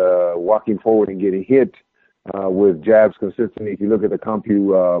rounds. Walking forward and getting hit with jabs consistently. If you look at the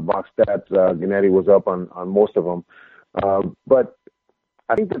CompuBox stats, Gennady was up on most of them. But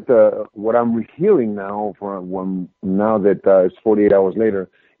I think that what I'm hearing now now that it's 48 hours later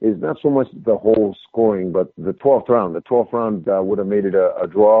is not so much the whole scoring, but the 12th round. The 12th round would have made it a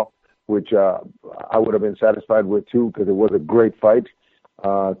draw, which I would have been satisfied with too, because it was a great fight.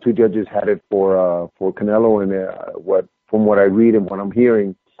 Two judges had it for Canelo, and from what I read and what I'm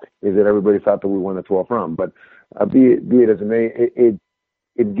hearing is that everybody thought that we won the 12th round. But be it as it may,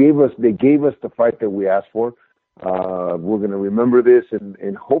 they gave us the fight that we asked for. We're going to remember this,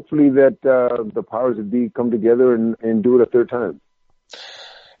 and hopefully that the powers that be come together and do it a third time.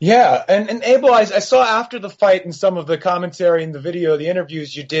 Yeah, and Abel, I saw after the fight in some of the commentary and the video, the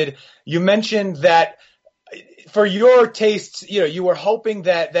interviews you did, you mentioned that for your tastes, you were hoping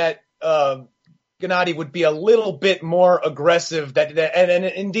that Gennady would be a little bit more aggressive. And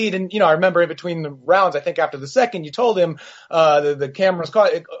indeed, and I remember in between the rounds, I think after the second, you told him the cameras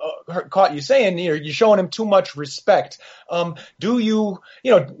caught you saying you're showing him too much respect. Do you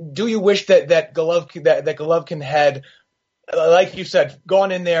wish that Golovkin had, like you said,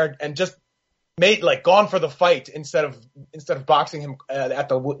 gone in there and just gone for the fight instead of boxing him at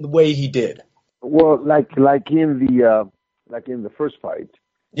the way he did? Well, like in the first fight.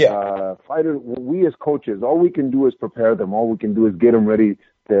 Yeah. Fighter, we as coaches, all we can do is prepare them. All we can do is get them ready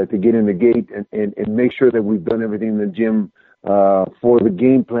to get in the gate and make sure that we've done everything in the gym for the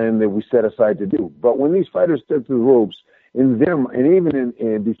game plan that we set aside to do. But when these fighters step through the ropes, and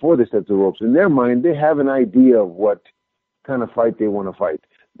even before they step through the ropes, in their mind, they have an idea of what kind of fight they want to fight.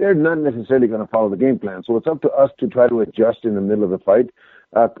 They're not necessarily going to follow the game plan. So it's up to us to try to adjust in the middle of the fight.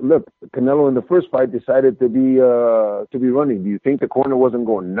 Look, Canelo in the first fight decided to be running. Do you think the corner wasn't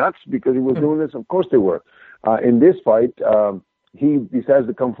going nuts because he was doing this? Of course they were. In this fight, he decides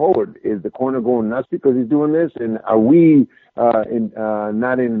to come forward. Is the corner going nuts because he's doing this? And are we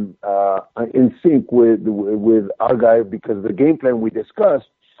not in sync with our guy because of the game plan we discussed?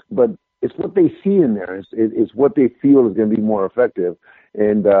 But it's what they see in there. It's what they feel is going to be more effective.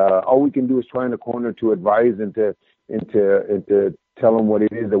 And all we can do is try in the corner to advise and to tell them what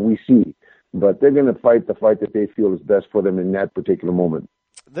it is that we see. But they're going to fight the fight that they feel is best for them in that particular moment.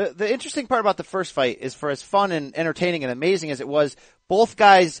 The interesting part about the first fight is, for as fun and entertaining and amazing as it was, both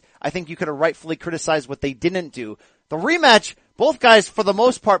guys, I think you could have rightfully criticized what they didn't do. The rematch, both guys, for the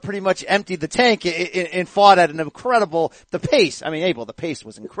most part, pretty much emptied the tank and fought at an incredible, the pace. I mean, Abel, the pace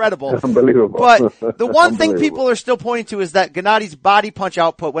was incredible. Unbelievable. But the one thing people are still pointing to is that Gennady's body punch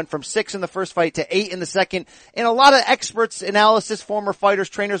output went from 6 in the first fight to 8 in the second. And a lot of experts, analysis, former fighters,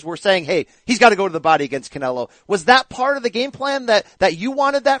 trainers were saying, hey, he's got to go to the body against Canelo. Was that part of the game plan that you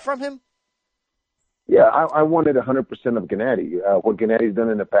wanted that from him? Yeah, I wanted 100% of Gennady. What Gennady's done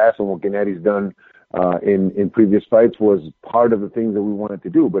in the past and what Gennady's done in previous fights was part of the things that we wanted to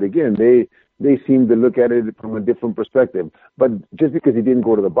do. But again, they seem to look at it from a different perspective. But just because he didn't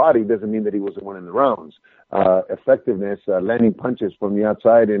go to the body doesn't mean that he wasn't winning the rounds. Effectiveness, landing punches from the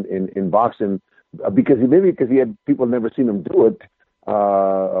outside in boxing, because he had people never seen him do it,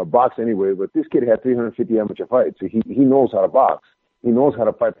 box anyway. But this kid had 350 amateur fights, so he knows how to box. He knows how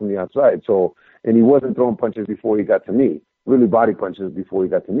to fight from the outside. So, and he wasn't throwing punches before he got to me, really body punches before he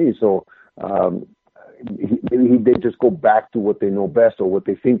got to me. So, they just go back to what they know best or what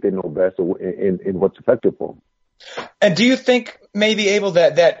they think they know best and what's effective for them. And do you think maybe, Abel,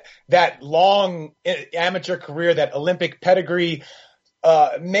 that long amateur career, that Olympic pedigree,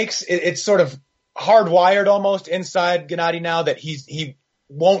 makes it's sort of hardwired almost inside Gennady now that he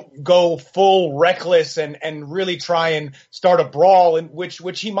won't go full reckless and really try and start a brawl, in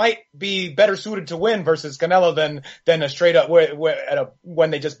which he might be better suited to win versus Canelo than a straight up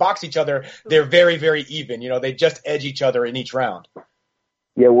when they just box each other, they're very, very even. They just edge each other in each round.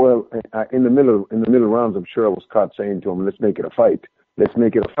 Yeah, well, in the middle rounds, I'm sure I was caught saying to him, "Let's make it a fight. Let's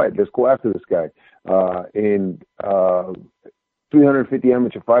make it a fight. Let's go after this guy." And 350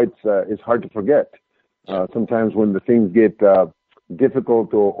 amateur fights is hard to forget. Sometimes when the things get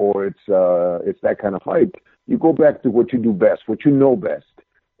difficult or it's that kind of fight, you go back to what you do best, what you know best,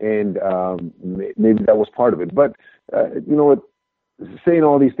 and maybe that was part of it. But saying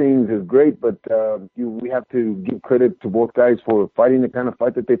all these things is great, but we have to give credit to both guys for fighting the kind of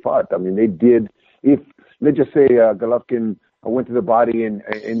fight that they fought. I mean, they did. If let's just say Golovkin went to the body and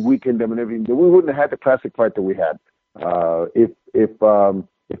weakened them and everything, we wouldn't have had the classic fight that we had. If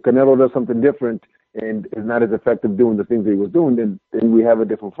Canelo does something different and is not as effective doing the things that he was doing, then we have a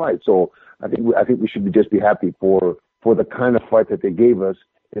different fight. So I think we should just be happy for the kind of fight that they gave us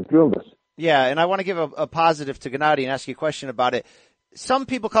and thrilled us. Yeah, and I want to give a positive to Gennady and ask you a question about it. Some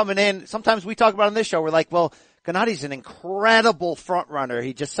people coming in, sometimes we talk about on this show, we're like, well, Gennady's an incredible front runner.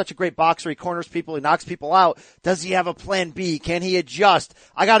 He's just such a great boxer. He corners people. He knocks people out. Does he have a plan B? Can he adjust?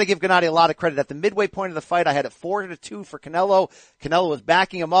 I got to give Gennady a lot of credit. At the midway point of the fight, I had it 4-2 for Canelo. Canelo was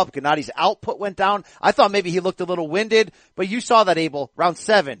backing him up. Gennady's output went down. I thought maybe he looked a little winded, but you saw that, Abel. Round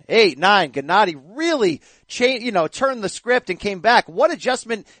 7, 8, 9, Gennady really turned the script and came back. What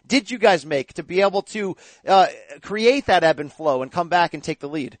adjustment did you guys make to be able to create that ebb and flow and come back and take the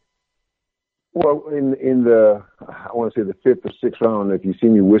lead? Well, in the, I want to say the 5th or 6th round, if you see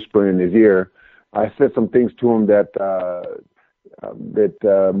me whispering in his ear, I said some things to him that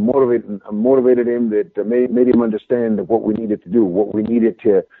motivated him, that made him understand what we needed to do, what we needed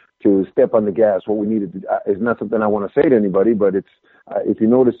to step on the gas, what we needed to. It's not something I want to say to anybody, but it's if you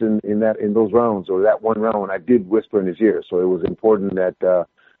notice in those rounds, or that one round, I did whisper in his ear, so it was important that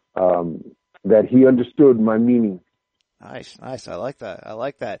he understood my meaning. Nice. I like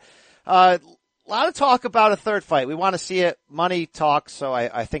that. A lot of talk about a third fight. We want to see it. Money talks, so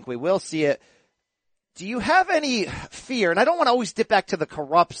I think we will see it. Do you have any fear? And I don't want to always dip back to the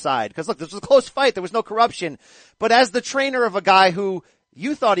corrupt side, because look, this was a close fight. There was no corruption. But as the trainer of a guy who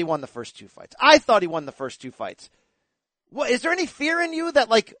you thought he won the first 2 fights, I thought he won the first 2 fights. Is there any fear in you that,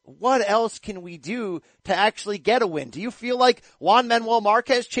 like, what else can we do to actually get a win? Do you feel like Juan Manuel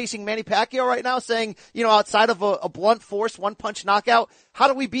Marquez chasing Manny Pacquiao right now, saying, outside of a blunt force, one punch knockout, how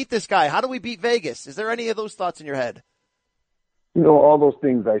do we beat this guy? How do we beat Vegas? Is there any of those thoughts in your head? All those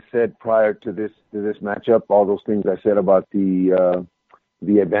things I said prior to this matchup, all those things I said about the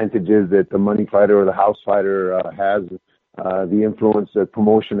advantages that the money fighter or the house fighter has, the influence that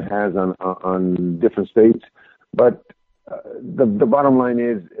promotion has on different states, but the bottom line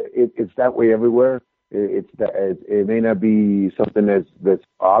is it's that way everywhere. It may not be something that's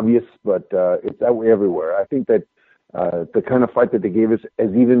obvious, but it's that way everywhere. I think that the kind of fight that they gave us,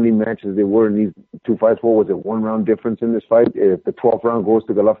 as evenly matched as they were in these 2 fights, what was it, 1 round difference in this fight? If the 12th round goes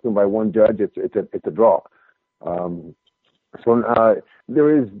to Golovkin by 1 judge, it's a draw. So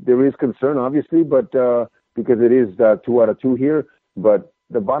there is concern, obviously, but because it is 2 out of 2 here. But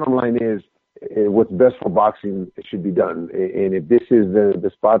the bottom line is, what's best for boxing should be done. And if this is the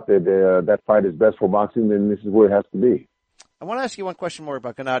spot that fight is best for boxing, then this is where it has to be. I want to ask you one question more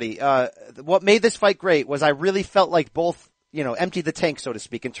about Gennady. What made this fight great was I really felt like both, emptied the tank, so to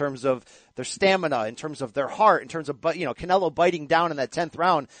speak, in terms of their stamina, in terms of their heart, in terms of, Canelo biting down in that 10th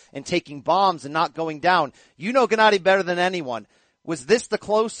round and taking bombs and not going down. You know Gennady better than anyone. Was this the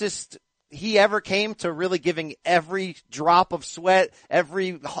closest he ever came to really giving every drop of sweat,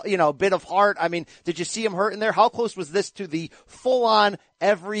 every, bit of heart? I mean, did you see him hurt in there? How close was this to the full on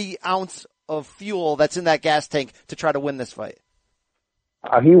every ounce of fuel that's in that gas tank to try to win this fight?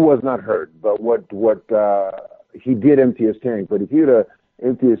 He was not hurt, but what he did empty his tank. But if he would have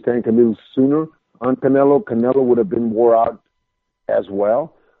emptied his tank a little sooner on Canelo would have been wore out as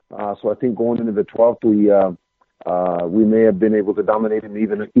well. So I think going into the 12th, we may have been able to dominate him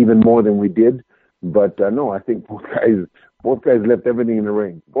even more than we did. But no, I think both guys left everything in the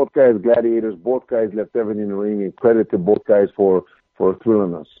ring. Both guys gladiators. Both guys left everything in the ring. And credit to both guys for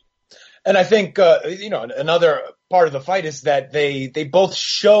thrilling us. And I think another part of the fight is that they both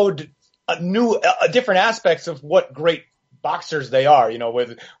showed different aspects of what great boxers they are,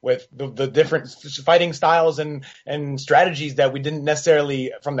 with the different fighting styles and strategies that we didn't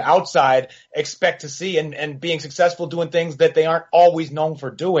necessarily from the outside expect to see, and being successful doing things that they aren't always known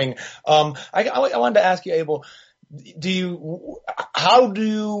for doing. I wanted to ask you, Abel,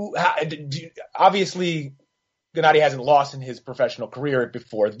 obviously Gennady hasn't lost in his professional career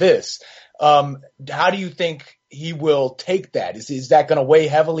before this. How do you think he will take that? Is that going to weigh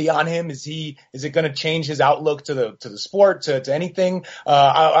heavily on him? Is it going to change his outlook to the sport, to anything?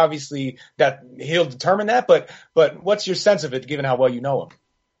 Obviously that he'll determine that, but what's your sense of it given how well you know him?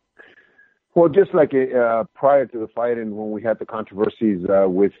 Well, just like prior to the fight and when we had the controversies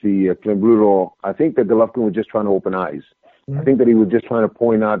with the Clenbuterol, I think that Golovkin was just trying to open eyes. Mm-hmm. I think that he was just trying to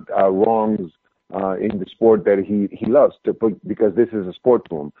point out wrongs in the sport that he loves because this is a sport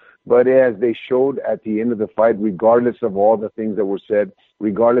to him. But as they showed at the end of the fight, regardless of all the things that were said,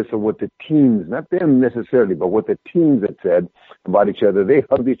 regardless of what the teams, not them necessarily, but what the teams had said about each other, they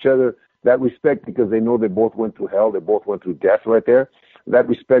hugged each other. That respect, because they know they both went through hell, they both went through death right there. That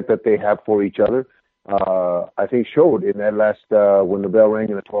respect that they have for each other, I think showed in that last, when the bell rang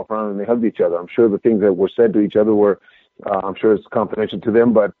in the 12th round and they hugged each other. I'm sure the things that were said to each other were, I'm sure it's confidential to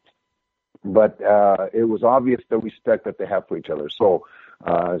them, but but it was obvious the respect that they have for each other. So,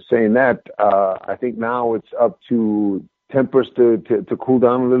 saying that, I think now it's up to tempers to cool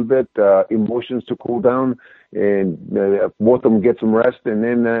down a little bit, emotions to cool down, and both of them get some rest. And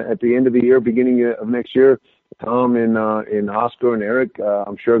then at the end of the year, beginning of next year, Tom and Oscar and Eric,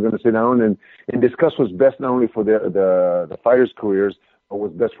 I'm sure, are going to sit down and discuss what's best not only for the fighters' careers, but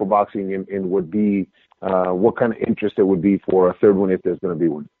what's best for boxing and would be what kind of interest it would be for a third one if there's going to be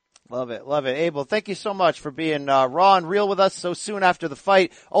one. Love it. Love it. Abel, thank you so much for being raw and real with us so soon after the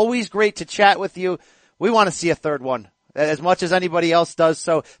fight. Always great to chat with you. We want to see a third one as much as anybody else does.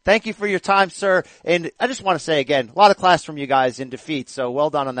 So thank you for your time, sir. And I just want to say again, a lot of class from you guys in defeat. So well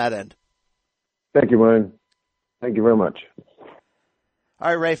done on that end. Thank you, Ryan. Thank you very much. All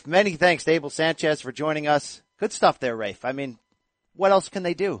right, Rafe, many thanks to Abel Sanchez for joining us. Good stuff there, Rafe. I mean, what else can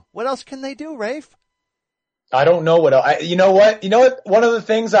they do? What else can they do, Rafe? I don't know what else. You know what? One of the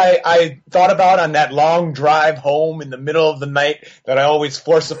things I thought about on that long drive home in the middle of the night that I always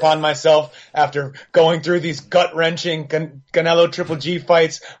force upon myself after going through these gut-wrenching Canelo Triple G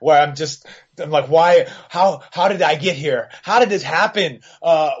fights where I'm like, why, how did I get here? How did this happen?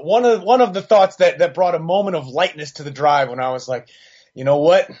 One of the thoughts that brought a moment of lightness to the drive when I was like, you know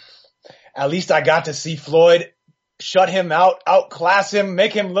what? At least I got to see Floyd shut him out, outclass him,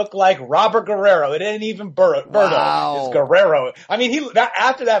 make him look like Robert Guerrero. It ain't even Berto. Wow. It's Guerrero. I mean,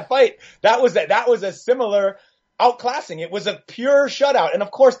 after that fight, that was a similar outclassing. It was a pure shutout. And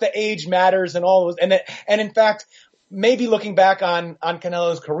of course the age matters and all those. And in fact, maybe looking back on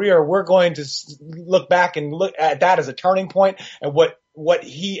Canelo's career, we're going to look back and look at that as a turning point and what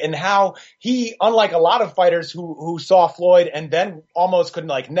he and how he, unlike a lot of fighters who saw Floyd and then almost could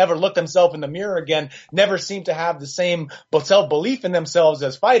never look themselves in the mirror again, never seemed to have the same self-belief in themselves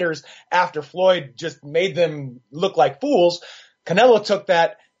as fighters after Floyd just made them look like fools. Canelo took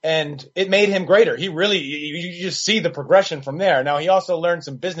that and it made him greater. He really, you just see the progression from there. Now he also learned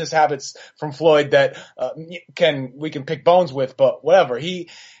some business habits from Floyd that we can pick bones with, but whatever.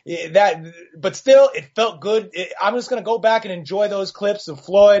 But still, it felt good. I'm just gonna go back and enjoy those clips of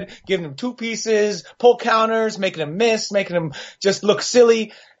Floyd giving him two pieces, pull counters, making him miss, making him just look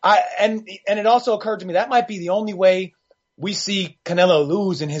silly. And it also occurred to me that might be the only way we see Canelo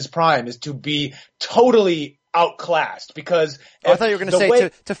lose in his prime is to be totally outclassed, because I thought you were going to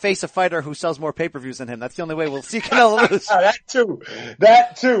say to face a fighter who sells more pay-per-views than him. That's the only way we'll see Canelo lose.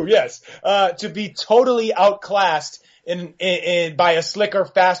 That too, yes. To be totally outclassed by a slicker,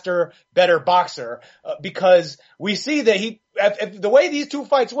 faster, better boxer, because we see that the way these two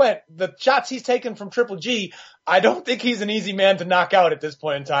fights went, the shots he's taken from Triple G, I don't think he's an easy man to knock out at this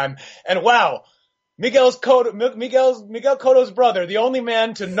point in time. And wow, Miguel Cotto's brother, the only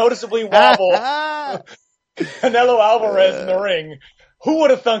man to noticeably wobble Canelo Alvarez in the ring. Who would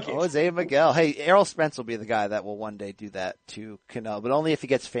have thunk it? Jose Miguel. Hey, Errol Spence will be the guy that will one day do that to Canelo, but only if he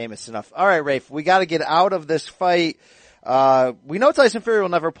gets famous enough. All right, Rafe, we got to get out of this fight. We know Tyson Fury will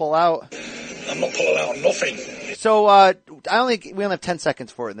never pull out. I'm not pulling out nothing. So, we only have 10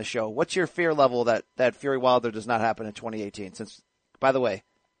 seconds for it in the show. What's your fear level that Fury Wilder does not happen in 2018? Since, by the way,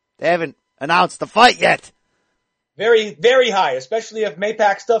 they haven't announced the fight yet. Very, very high, especially if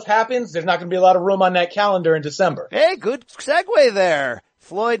May-Pac stuff happens. There's not going to be a lot of room on that calendar in December. Hey, good segue there.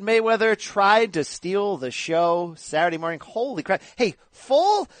 Floyd Mayweather tried to steal the show Saturday morning. Holy crap. Hey,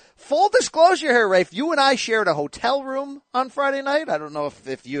 full disclosure here, Rafe. You and I shared a hotel room on Friday night. I don't know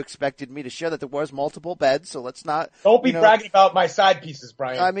if you expected me to share that there was multiple beds, so let's not. Don't be bragging about my side pieces,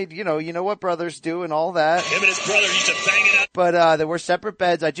 Brian. I mean, you know what brothers do and all that. Him and his brother used to bang it up. But, there were separate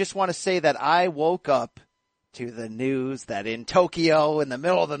beds. I just want to say that I woke up to the news that in Tokyo in the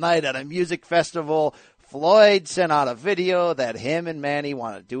middle of the night at a music festival, Floyd sent out a video that him and Manny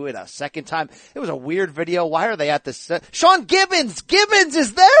want to do it a second time. It was a weird video. Why are they at this? Sean Gibbons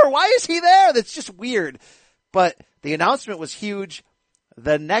is there. Why is he there? That's just weird. But the announcement was huge.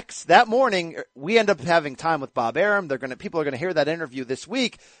 That morning, we end up having time with Bob Arum. People are going to hear that interview this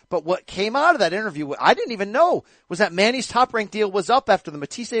week. But what came out of that interview, I didn't even know, was that Manny's Top Rank deal was up after the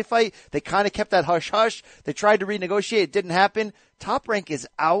Matisse fight. They kind of kept that hush-hush. They tried to renegotiate. It didn't happen. Top Rank is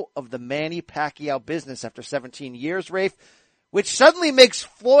out of the Manny Pacquiao business after 17 years, Rafe, which suddenly makes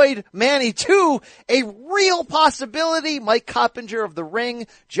Floyd Manny 2 a real possibility. Mike Coppinger of The Ring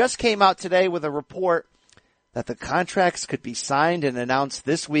just came out today with a report that the contracts could be signed and announced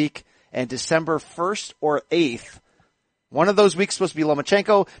this week and December 1st or 8th. One of those weeks is supposed to be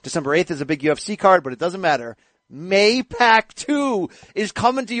Lomachenko. December 8th is a big UFC card, but it doesn't matter. May-Pac II is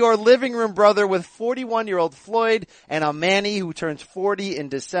coming to your living room, brother, with 41-year-old Floyd and a Manny who turns 40 in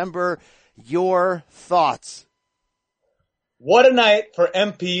December. Your thoughts? what a night for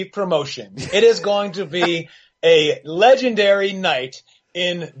MP promotion. It is going to be a legendary night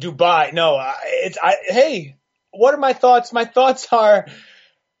in Dubai. No, hey, what are my thoughts? My thoughts are,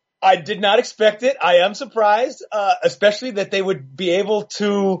 I did not expect it. I am surprised, especially that they would be able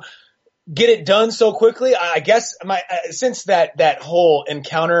to get it done so quickly. I guess since that whole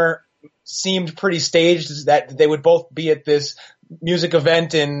encounter seemed pretty staged, that they would both be at this music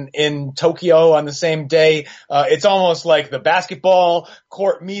event in Tokyo on the same day. It's almost like the basketball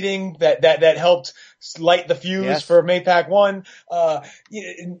court meeting that helped light the fuse for May-Pac I.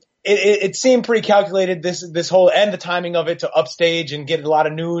 It seemed pretty calculated, this whole, and the timing of it to upstage and get a lot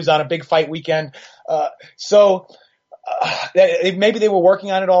of news on a big fight weekend. Maybe they were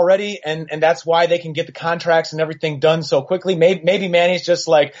working on it already, and that's why they can get the contracts and everything done so quickly. Maybe Manny's just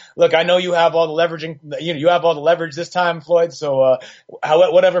like, look, I know you have all the leveraging, you have all the leverage this time, Floyd. So,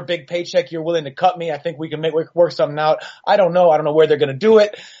 whatever big paycheck you're willing to cut me, I think we can work something out. I don't know where they're going to do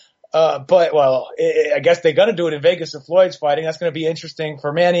it. I guess they're going to do it in Vegas if Floyd's fighting. That's going to be interesting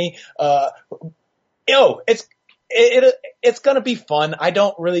for Manny. It's going to be fun.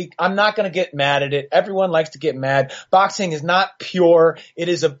 I'm not going to get mad at it. Everyone likes to get mad. Boxing is not pure. It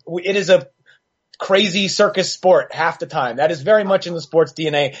is a crazy circus sport half the time. That is very much in the sports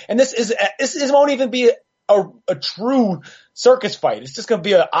DNA. And this won't even be a true circus fight. It's just going to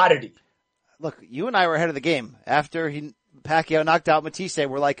be an oddity. Look, you and I were ahead of the game after Pacquiao knocked out Matisse.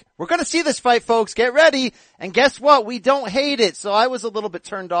 We're like, we're going to see this fight, folks. Get ready. And guess what? We don't hate it. So I was a little bit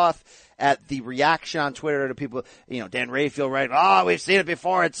turned off at the reaction on Twitter to people, Dan Rayfield, right? Oh, we've seen it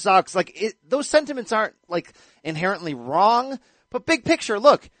before. It sucks. Those sentiments aren't inherently wrong, but big picture,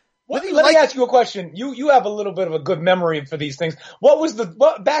 look. Let me ask you a question. You have a little bit of a good memory for these things.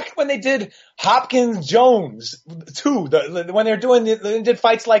 What back when they did Hopkins Jones too, when they did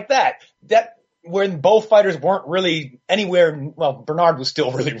fights like that when both fighters weren't really anywhere, well, Bernard was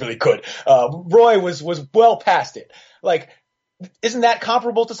still really, really good. Roy was well past it. Isn't that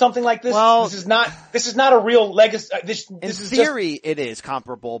comparable to something like this? Well, this is not a real legacy. In theory, it is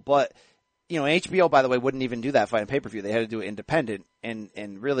comparable, but HBO, by the way, wouldn't even do that fight on pay-per-view. They had to do it independent, and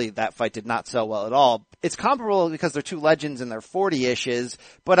really that fight did not sell well at all. It's comparable because they're two legends and they're 40-ishes,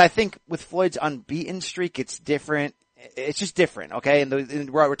 but I think with Floyd's unbeaten streak, it's different. It's just different, okay? And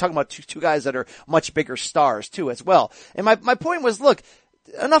we're talking about two guys that are much bigger stars too as well. And my point was, look,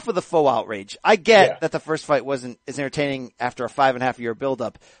 enough of the faux outrage. I get that the first fight wasn't as entertaining after a 5.5 year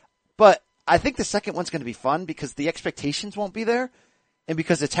build-up, but I think the second one's going to be fun because the expectations won't be there, and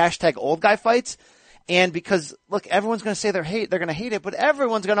because it's hashtag old guy fights, and because, look, everyone's going to say they're going to hate it, but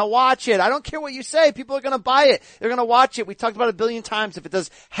everyone's going to watch it. I don't care what you say. People are going to buy it. They're going to watch it. We talked about it a billion times. If it does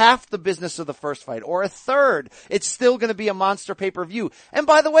half the business of the first fight or a third, it's still going to be a monster pay-per-view. And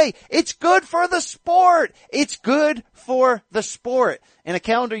by the way, it's good for the sport. It's good for the sport. In a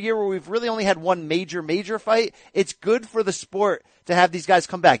calendar year where we've really only had one major fight, it's good for the sport to have these guys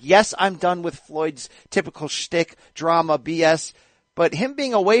come back. Yes, I'm done with Floyd's typical shtick, drama, BS. But him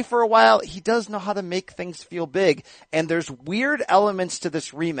being away for a while, he does know how to make things feel big. And there's weird elements to this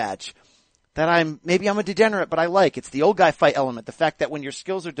rematch that maybe I'm a degenerate, but I like. It's the old guy fight element. The fact that when your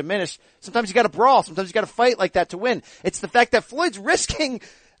skills are diminished, sometimes you gotta brawl, sometimes you gotta fight like that to win. It's the fact that Floyd's risking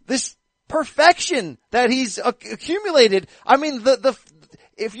this perfection that he's accumulated. I mean,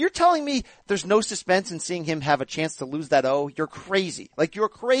 if you're telling me there's no suspense in seeing him have a chance to lose that you're crazy. You're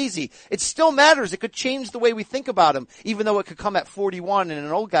crazy. It still matters. It could change the way we think about him, even though it could come at 41 in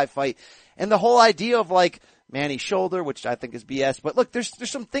an old guy fight. And the whole idea of Manny's shoulder, which I think is BS. But look, there's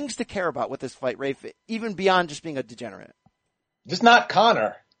some things to care about with this fight, Rafe, even beyond just being a degenerate. It's not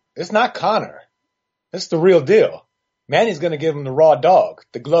Conor. It's the real deal. Manny's going to give him the raw dog,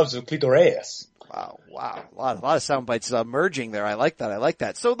 the gloves of clitoris. Wow. A lot of sound bites merging there. I like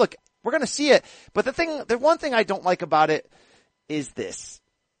that. So look, we're going to see it. But the one thing I don't like about it is this.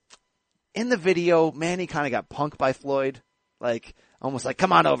 In the video, Manny kind of got punked by Floyd. Almost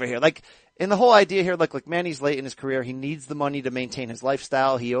come on over here. And the whole idea here, look, Manny's late in his career. He needs the money to maintain his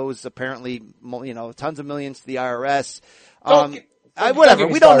lifestyle. He owes apparently, tons of millions to the IRS. Whatever.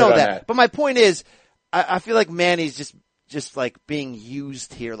 We don't know that. But my point is, I feel like Manny's just being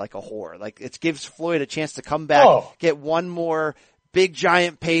used here like a whore. It gives Floyd a chance to come back, get one more big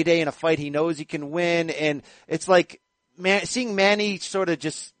giant payday in a fight he knows he can win. And it's seeing Manny sort of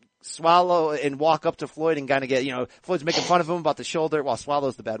just swallow and walk up to Floyd and kind of get, Floyd's making fun of him about the shoulder. Well,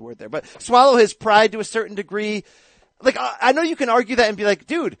 swallow's the bad word there, but swallow his pride to a certain degree. I know you can argue that and be like,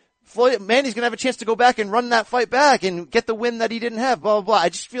 dude, Manny's going to have a chance to go back and run that fight back and get the win that he didn't have, blah, blah, blah. I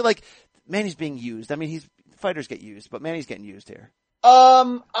just feel like Manny's being used. I mean, fighters get used, but Manny's getting used here.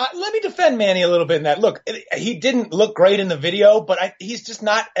 Let me defend Manny a little bit in that. Look, he didn't look great in the video, but he's just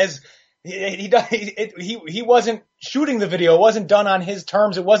not as he wasn't shooting the video. It wasn't done on his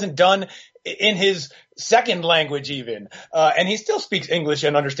terms. It wasn't done in his second language even. And he still speaks English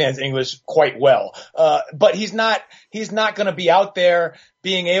and understands English quite well. But he's not going to be out there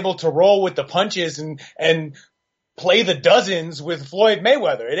being able to roll with the punches and play the dozens with Floyd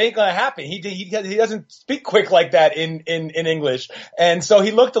Mayweather. It ain't gonna happen. He doesn't speak quick like that in English. And so he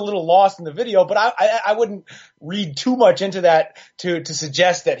looked a little lost in the video, but I wouldn't read too much into that to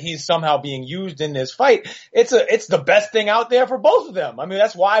suggest that he's somehow being used in this fight. It's the best thing out there for both of them. I mean,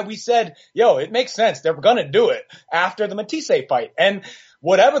 that's why we said, it makes sense. They're gonna do it after the Matisse fight. And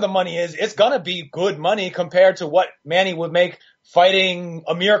whatever the money is, it's gonna be good money compared to what Manny would make fighting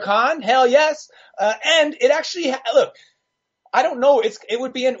Amir Khan. Hell yes. And it actually, look, I don't know. It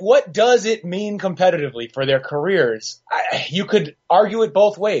would be what does it mean competitively for their careers? You could argue it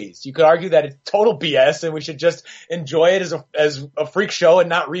both ways. You could argue that it's total BS and we should just enjoy it as a freak show and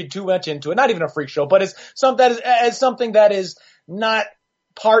not read too much into it. Not even a freak show, but as something that is not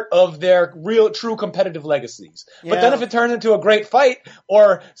part of their real, true competitive legacies. Yeah. But then if it turns into a great fight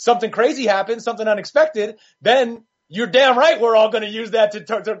or something crazy happens, something unexpected, then you're damn right we're all going to use that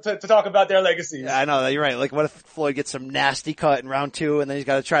to talk about their legacies. Yeah, I know. You're right. Like, what if Floyd gets some nasty cut in round 2 and then he's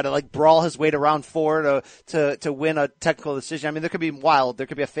got to try to, like, brawl his way to round 4 to win a technical decision? I mean, there could be wild. There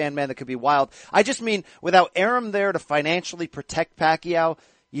could be a fan man that could be wild. I just mean, without Arum there to financially protect Pacquiao,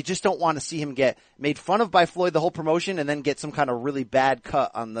 you just don't want to see him get made fun of by Floyd the whole promotion and then get some kind of really bad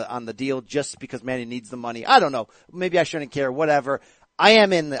cut on the deal just because Manny needs the money. I don't know. Maybe I shouldn't care. Whatever. I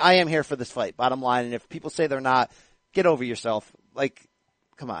am here for this fight, bottom line. And if people say they're not, get over yourself. Like,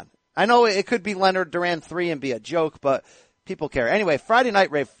 come on. I know it could be Leonard Duran 3 and be a joke, but people care. Anyway, Friday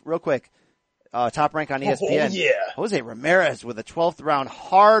night, Rafe, real quick. Top Rank on ESPN. Oh, yeah. Jose Ramirez with a 12th round,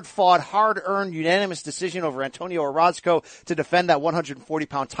 hard-fought, hard-earned, unanimous decision over Antonio Orozco to defend that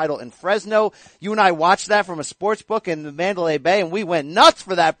 140-pound title in Fresno. You and I watched that from a sports book in the Mandalay Bay, and we went nuts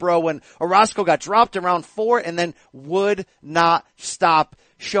for that, bro, when Orozco got dropped in round 4 and then would not stop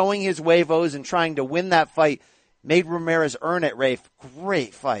showing his huevos and trying to win that fight. Made Ramirez earn it, Rafe.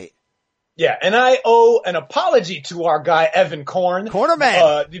 Great fight. Yeah, and I owe an apology to our guy, Evan Korn. Corner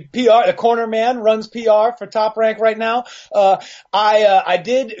man. The corner man runs PR for Top Rank right now.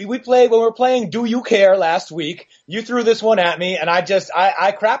 We played when we were playing Do You Care last week. You threw this one at me and I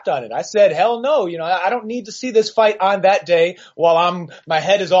crapped on it. I said, hell no, I don't need to see this fight on that day while my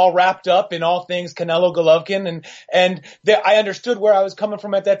head is all wrapped up in all things Canelo Golovkin. And I understood where I was coming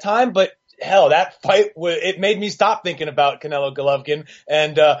from at that time, but hell, that fight, it made me stop thinking about Canelo Golovkin.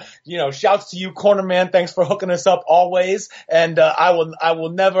 And, shouts to you, corner man. Thanks for hooking us up always. And, I will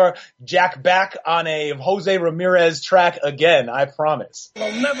never jack back on a Jose Ramirez track again. I promise.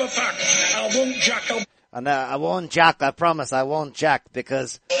 I'll never back. I won't jack. I won't jack. I promise I won't jack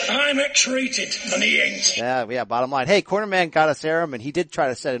because I'm X-rated and he ain't. Yeah, bottom line. Hey, corner man got us Arum and he did try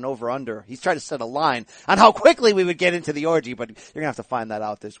to set an over-under. He's tried to set a line on how quickly we would get into the orgy, but you're gonna have to find that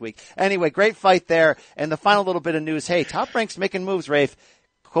out this week. Anyway, great fight there. And the final little bit of news. Hey, Top Rank's making moves, Rafe.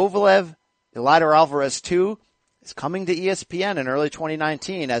 Kovalev, Eleider Alvarez 2 is coming to ESPN in early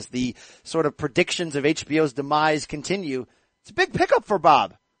 2019 as the sort of predictions of HBO's demise continue. It's a big pickup for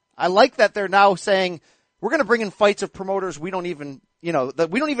Bob. I like that they're now saying, we're going to bring in fights of promoters we don't even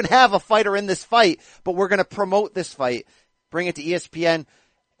have a fighter in this fight, but we're going to promote this fight, bring it to ESPN.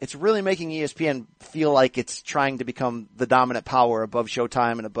 It's really making ESPN feel like it's trying to become the dominant power above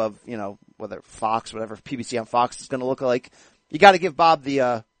Showtime and above, whether Fox, whatever PBC on Fox is going to look like. You got to give Bob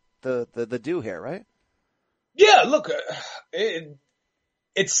the due here, right? Yeah, look,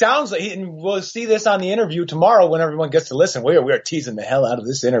 it sounds like, and we'll see this on the interview tomorrow when everyone gets to listen. We are teasing the hell out of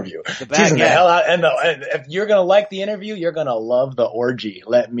this interview. The hell out. And if you're going to like the interview, you're going to love the orgy.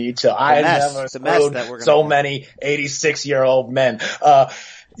 Let me tell you. I never screwed so many 86-year-old men.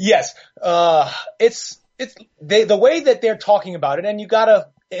 Yes. It's the way that they're talking about it, and you got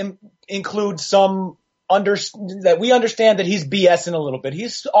to include some that we understand that he's BSing a little bit.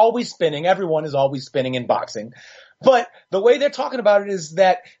 He's always spinning. Everyone is always spinning in boxing. But the way they're talking about it is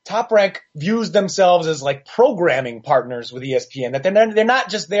that Top Rank views themselves as like programming partners with ESPN, that they're not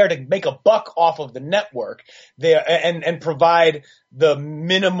just there to make a buck off of the network and provide the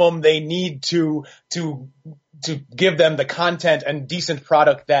minimum they need to give them the content and decent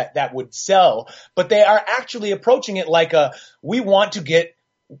product that would sell. But they are actually approaching it like we want to get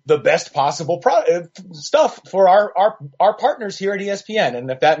the best possible stuff for our partners here at ESPN.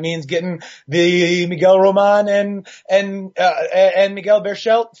 And if that means getting the Miguel Roman and Miguel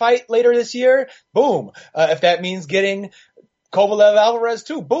Berchelt fight later this year, boom. If that means getting Kovalev Alvarez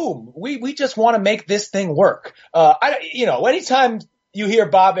too. Boom. We just want to make this thing work. Anytime you hear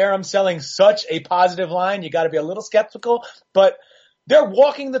Bob Arum selling such a positive line, you got to be a little skeptical, but they're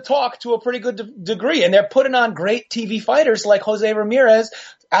walking the talk to a pretty good degree, and they're putting on great TV fighters like Jose Ramirez,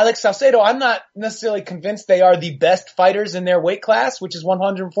 Alex Salcedo. I'm not necessarily convinced they are the best fighters in their weight class, which is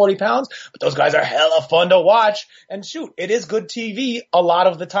 140 pounds, but those guys are hella fun to watch. And shoot, it is good TV a lot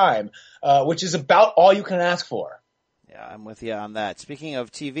of the time, which is about all you can ask for. Yeah, I'm with you on that. Speaking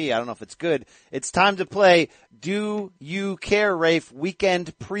of TV, I don't know if it's good. It's time to play Do You Care, Rafe,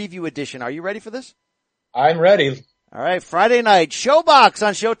 Weekend Preview Edition. Are you ready for this? I'm ready. All right, Friday night, Showbox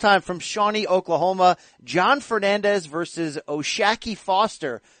on Showtime from Shawnee, Oklahoma. John Fernandez versus Oshaki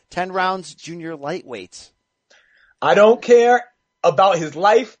Foster, 10 rounds, junior lightweights. I don't care about his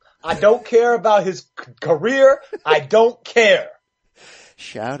life. I don't care about his career. I don't care.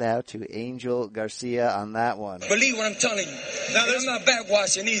 Shout out to Angel Garcia on that one. Believe what I'm telling you. Now, there's not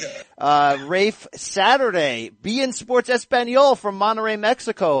backwashing either. Rafe, Saturday, BN Sports Espanol from Monterrey,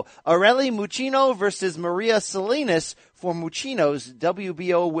 Mexico. Areli Mucino versus Maria Salinas for Mucino's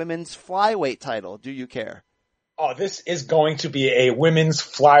WBO women's flyweight title. Do you care? Oh, this is going to be a women's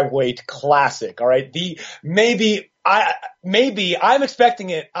flyweight classic. All right. I'm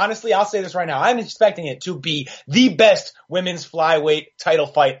expecting it. Honestly, I'll say this right now. I'm expecting it to be the best women's flyweight title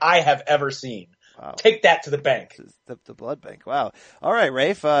fight I have ever seen. Wow. Take that to the bank. The blood bank. Wow. All right,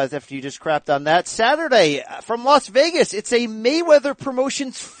 Rafe, after you just crapped on that. Saturday from Las Vegas, it's a Mayweather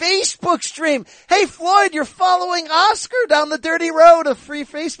Promotions Facebook stream. Hey, Floyd, you're following Oscar down the dirty road of free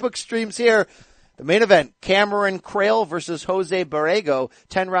Facebook streams here. The main event, Cameron Crail versus Jose Borrego,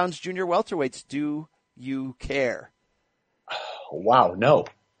 10 rounds junior welterweights. Do you care? Wow, no.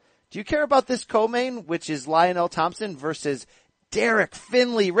 Do you care about this co-main, which is Lionel Thompson versus Derek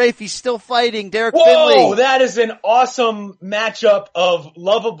Finley? Rafe, he's still fighting. Derek Finley. Whoa, that is an awesome matchup of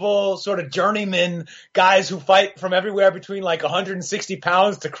lovable sort of journeyman guys who fight from everywhere between like 160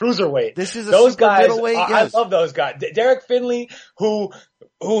 pounds to cruiserweight. This is those super guys. Middleweight. Yes. I love those guys. Derek Finley, who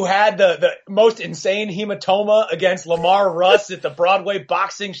had the most insane hematoma against Lamar Russ at the Broadway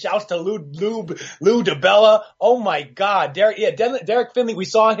boxing. Shouts to Lou DiBella. Oh my God. Derek Finley, we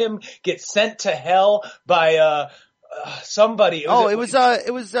saw him get sent to hell by, somebody. It was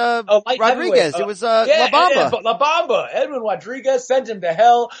Rodriguez. It was La Bamba. La Bamba. Edwin Rodriguez sent him to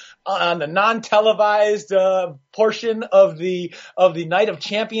hell on the non-televised portion of the Night of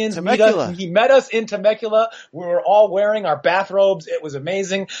Champions. He met us in Temecula. We were all wearing our bathrobes. It was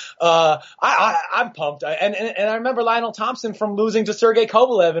amazing. I'm pumped. And I remember Lionel Thompson from losing to Sergey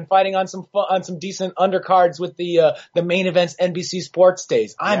Kovalev and fighting on some decent undercards with the main events NBC Sports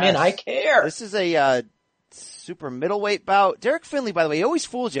days. I'm in. I care. This is a super middleweight bout. Derek Finley, by the way, he always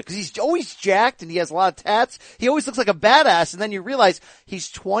fools you because he's always jacked and he has a lot of tats. He always looks like a badass, and then you realize he's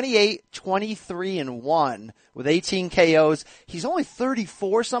 28, 23-1 with 18 KOs. He's only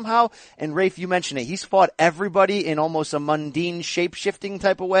 34 somehow. And Rafe, you mentioned it. He's fought everybody in almost a mundane shape-shifting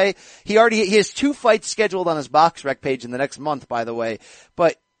type of way. He has 2 fights scheduled on his BoxRec page in the next month, by the way.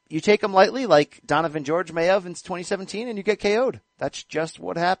 But you take him lightly like Donovan George may have in 2017 and you get KO'd. That's just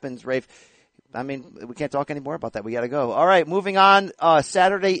what happens, Rafe. I mean, we can't talk any more about that. We gotta go. All right, moving on.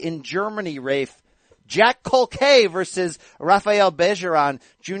 Saturday in Germany, Rafe. Jack Colquet versus Rafael Bergeron,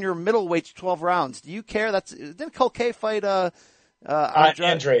 junior middleweight, 12 rounds. Do you care? Didn't Colquet fight,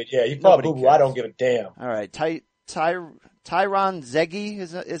 Andrade? Yeah, you fought Boo Boo. I don't give a damn. All right. Tyron Zegi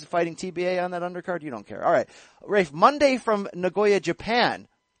is fighting TBA on that undercard. You don't care. All right. Rafe, Monday from Nagoya, Japan.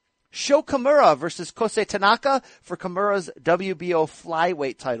 Sho Kimura versus Kosei Tanaka for Kimura's WBO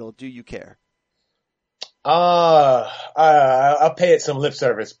flyweight title. Do you care? I'll pay it some lip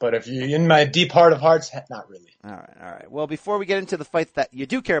service, but if you in my deep heart of hearts, not really. All right. Well, before we get into the fights that you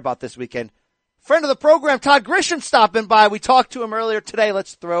do care about this weekend, friend of the program, Todd Grisham, stopping by. We talked to him earlier today.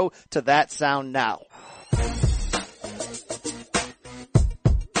 Let's throw to that sound now.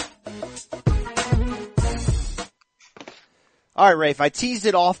 All right, Rafe, I teased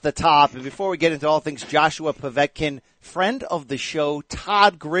it off the top, and before we get into all things Joshua-Povetkin, friend of the show,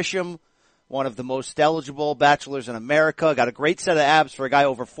 Todd Grisham, one of the most eligible bachelors in America, got a great set of abs for a guy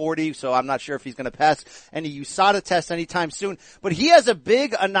over 40, so I'm not sure if he's going to pass any USADA tests anytime soon. But he has a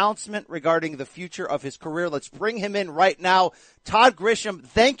big announcement regarding the future of his career. Let's bring him in right now. Todd Grisham,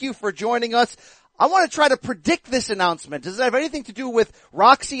 thank you for joining us. I want to try to predict this announcement. Does it have anything to do with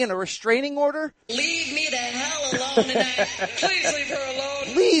Roxy and a restraining order? Leave me the hell alone tonight. Please leave her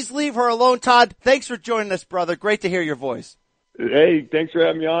alone. Please leave her alone, Todd. Thanks for joining us, brother. Great to hear your voice. Hey, thanks for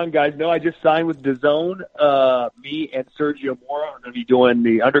having me on, guys. No, I just signed with DAZN. Me and Sergio Mora are going to be doing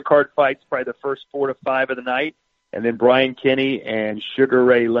the undercard fights, probably the first 4 to 5 of the night. and then Brian Kinney and Sugar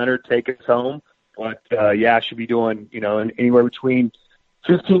Ray Leonard take us home. But, I should be doing, anywhere between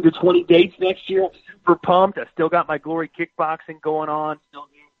 15 to 20 dates next year. I'm super pumped. I still got my Glory Kickboxing going on, still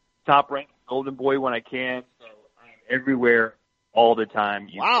top-ranked Golden Boy when I can. So I'm everywhere all the time.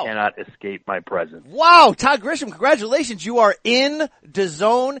 You cannot escape my presence. Wow, Todd Grisham, congratulations. You are in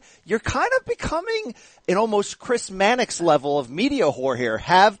DAZN. You're kind of becoming an almost Chris Mannix level of media whore here.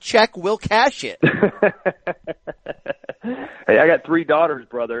 Have, check, will cash it. Hey, I got 3 daughters,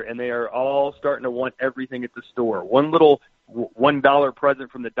 brother, and they are all starting to want everything at the store. One little $1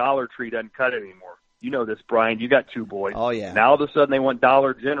 present from the Dollar Tree doesn't cut it anymore. You know this, Brian. You got 2 boys. Oh, yeah. Now all of a sudden they want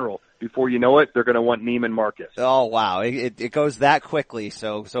Dollar General. Before you know it, they're going to want Neiman Marcus. Oh, wow. It goes that quickly.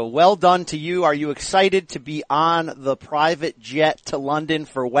 So well done to you. Are you excited to be on the private jet to London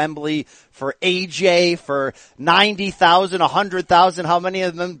for Wembley, for AJ, for 90,000, 100,000? How many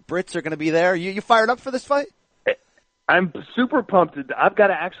of them Brits are going to be there? You fired up for this fight? I'm super pumped. I've got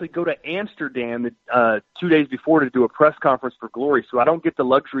to actually go to Amsterdam 2 days before to do a press conference for Glory, so I don't get the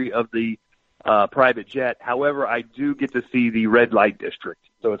luxury of the private jet. However, I do get to see the red light district,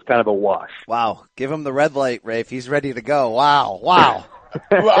 so it's kind of a wash. Wow. Give him the red light, Rafe. He's ready to go. Wow. Well,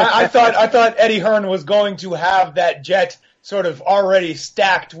 I thought Eddie Hearn was going to have that jet sort of already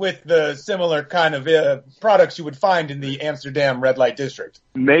stacked with the similar kind of products you would find in the Amsterdam red light district.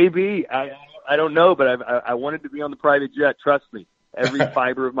 Maybe. I don't know, but I wanted to be on the private jet. Trust me. Every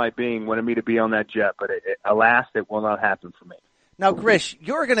fiber of my being wanted me to be on that jet, but alas, it will not happen for me. Now, Grish,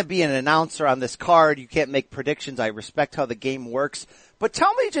 you're going to be an announcer on this card. You can't make predictions. I respect how the game works. But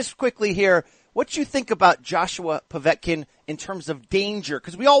tell me just quickly here what you think about Joshua-Povetkin in terms of danger.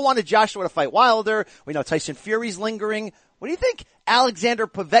 Because we all wanted Joshua to fight Wilder. We know Tyson Fury's lingering. What do you think Alexander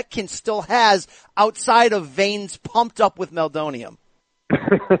Povetkin still has outside of veins pumped up with meldonium?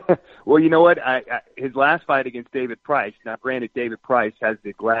 Well, you know what? His last fight against David Price, now granted David Price has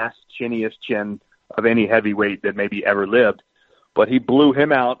the glass chinniest chin of any heavyweight that maybe ever lived, but he blew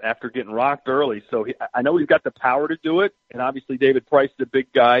him out after getting rocked early. So I know he's got the power to do it, and obviously David Price is a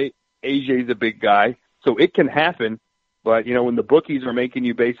big guy, AJ's a big guy, so it can happen. But, when the bookies are making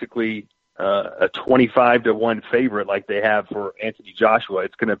you basically a 25-1 favorite like they have for Anthony Joshua,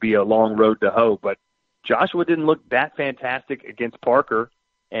 it's going to be a long road to hoe. But Joshua didn't look that fantastic against Parker.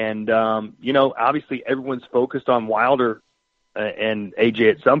 And, obviously everyone's focused on Wilder and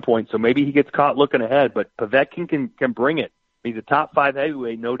AJ at some point, so maybe he gets caught looking ahead. But Povetkin can bring it. He's a top 5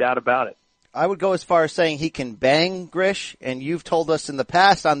 heavyweight, no doubt about it. I would go as far as saying he can bang, Grish, and you've told us in the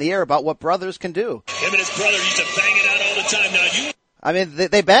past on the air about what brothers can do. Him and his brother used to bang it out all the time. Now I mean,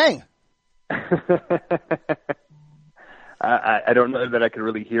 they bang. I don't know that I could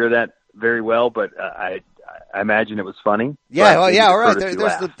really hear that very well, but I imagine it was funny. Yeah, well, yeah, all right. There's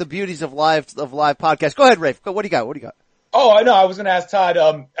the beauties of live podcasts. Go ahead, Rafe. What do you got? Oh, I know. I was going to ask Todd.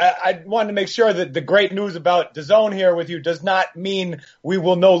 I wanted to make sure that the great news about DAZN here with you does not mean we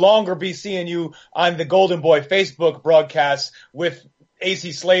will no longer be seeing you on the Golden Boy Facebook broadcasts with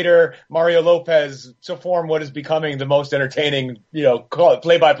AC Slater, Mario Lopez to form what is becoming the most entertaining,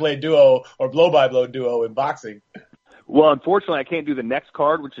 play-by-play duo or blow-by-blow duo in boxing. Well, unfortunately, I can't do the next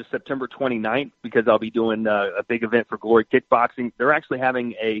card, which is September 29th, because I'll be doing a big event for Glory Kickboxing. They're actually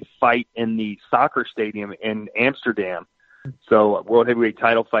having a fight in the soccer stadium in Amsterdam. So world heavyweight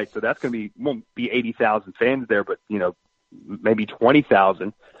title fight. So that's going to won't be 80,000 fans there, but, maybe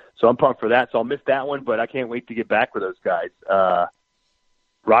 20,000. So I'm pumped for that. So I'll miss that one, but I can't wait to get back with those guys.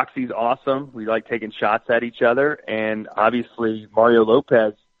 Roxy's awesome. We like taking shots at each other. And obviously Mario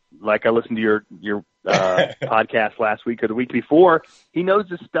Lopez, like I listened to your podcast last week or the week before, he knows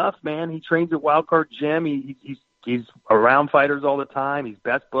his stuff, man. He trains at Wildcard Gym. He's around fighters all the time. He's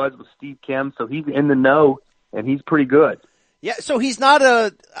best buds with Steve Kim. So he's in the know and he's pretty good. Yeah, so he's not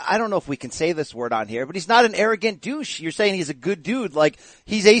I don't know if we can say this word on here, but he's not an arrogant douche. You're saying he's a good dude, like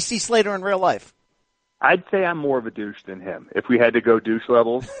he's AC Slater in real life. I'd say I'm more of a douche than him. If we had to go douche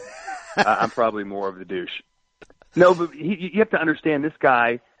levels, I'm probably more of the douche. No, but you have to understand this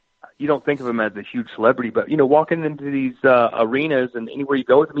guy, you don't think of him as a huge celebrity, but, walking into these arenas and anywhere you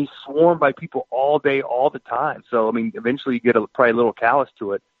go with him, he's swarmed by people all day, all the time. So, eventually you get probably a little callous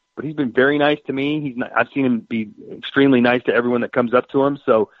to it. But he's been very nice to me. I've seen him be extremely nice to everyone that comes up to him.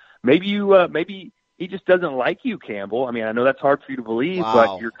 So maybe he just doesn't like you, Campbell. I know that's hard for you to believe,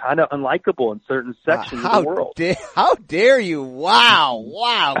 but you're kind of unlikable in certain sections of the world. How dare you?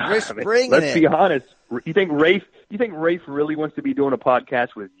 Wow. Chris, bringing Let's be honest. You think Rafe really wants to be doing a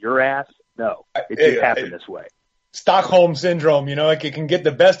podcast with your ass? No, it just happened this way. Stockholm syndrome, like it can get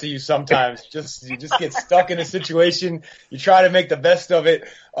the best of you sometimes. You just get stuck in a situation. You try to make the best of it.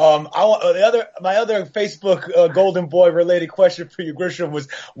 My other Facebook Golden Boy related question for you, Grisham, was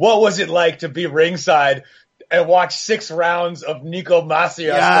what was it like to be ringside and watch 6 rounds of Nico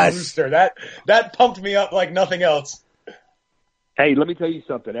Macias the Rooster? That pumped me up like nothing else. Hey, let me tell you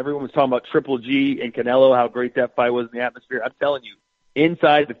something. Everyone was talking about Triple G and Canelo, how great that fight was in the atmosphere. I'm telling you,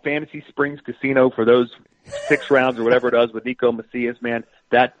 inside the Fantasy Springs Casino for those 6 rounds or whatever it was with Nico Macias, man,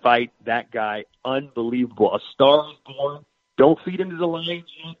 that fight, that guy, unbelievable. A star is born. Don't feed him to the lions.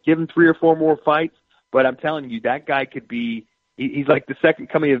 Give him 3 or 4 more fights. But I'm telling you, that guy could be – he's like the second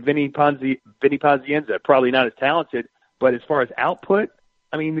coming of Vinny Pazienza. Probably not as talented, but as far as output,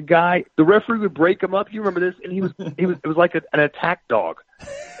 I mean, the referee would break him up. You remember this? And it was like an attack dog,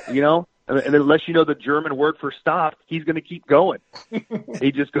 And unless you know the German word for stop, he's going to keep going.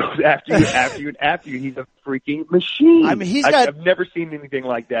 He just goes after you. He's a freaking machine. I mean, I've never seen anything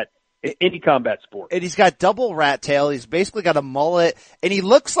like that in any combat sport. And he's got double rat tail. He's basically got a mullet, and he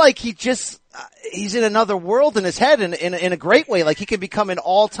looks like he's in another world in his head in a great way. Like he could become an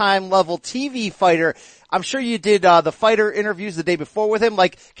all-time level TV fighter. I'm sure you did the fighter interviews the day before with him.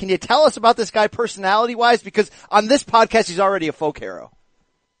 Like, can you tell us about this guy personality-wise? Because on this podcast, he's already a folk hero.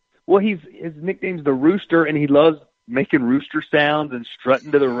 Well, his nickname's the Rooster, and he loves making rooster sounds and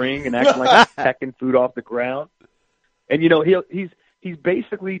strutting to the ring and acting like he's pecking food off the ground. And he's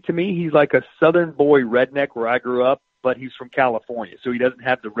basically, to me, he's like a Southern boy redneck where I grew up, but he's from California, so he doesn't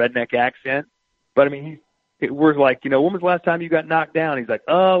have the redneck accent. But I mean, we're like, when was the last time you got knocked down? He's like,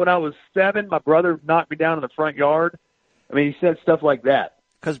 oh, when I was 7, my brother knocked me down in the front yard. I mean, he said stuff like that.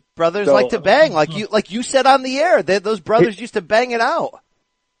 Because brothers like to bang, like you said on the air. Those brothers used to bang it out.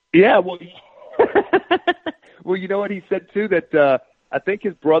 Yeah, well, you know what he said too? That I think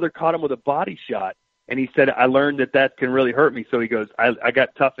his brother caught him with a body shot, and he said, "I learned that can really hurt me." So he goes, "I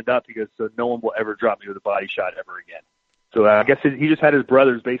got toughened up." He goes, "So no one will ever drop me with a body shot ever again." So I guess he just had his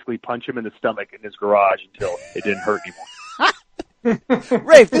brothers basically punch him in the stomach in his garage until it didn't hurt anymore.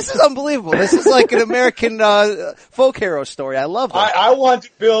 Rafe, this is unbelievable. This is like an American folk hero story. I love that. I want to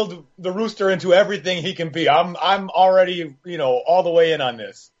build the Rooster into everything he can be. I'm already all the way in on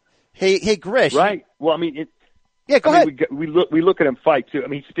this. Hey, Grish. Right. Well, I mean, go ahead. We look at him fight too. I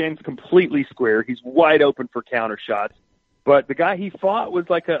mean, he stands completely square. He's wide open for counter shots. But the guy he fought was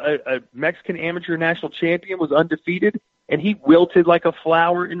like a Mexican amateur national champion, was undefeated, and he wilted like a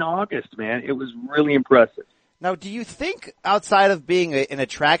flower in August, man. It was really impressive. Now, do you think outside of being an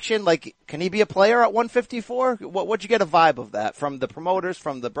attraction, like, can he be a player at 154? What'd you get a vibe of that from the promoters,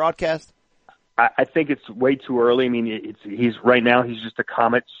 from the broadcast? I think it's way too early. I mean, he's right now. He's just a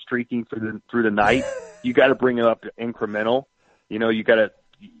comet streaking through the night. You got to bring him up incremental.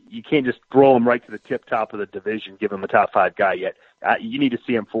 You can't just throw him right to the tip top of the division, give him a top 5 guy yet. You need to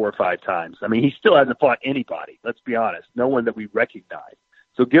see him 4 or 5 times. I mean, he still hasn't fought anybody. Let's be honest, no one that we recognize.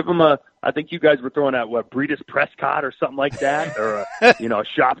 So give him I think you guys were throwing out Breedis Prescott or something like that, or a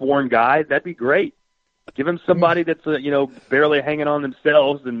shop worn guy. That'd be great. Give him somebody that's barely hanging on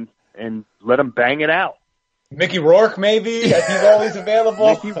themselves and let him bang it out. Mickey Rourke, maybe. He's always available.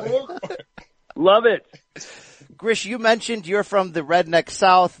 Mickey Rourke. Love it. Grish, you mentioned you're from the redneck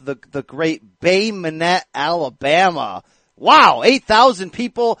South, the great Bay Minette, Alabama. Wow, 8,000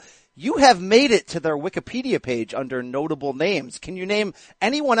 people. You have made it to their Wikipedia page under notable names. Can you name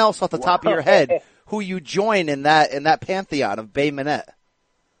anyone else off the top of your head who you join in that pantheon of Bay Minette?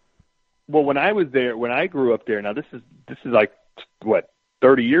 Well, when I was there, when I grew up there, now this is like,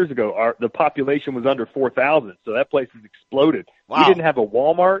 30 years ago, the population was under 4,000, so that place has exploded. Wow. We didn't have a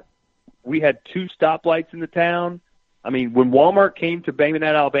Walmart. We had 2 stoplights in the town. I mean, when Walmart came to Bay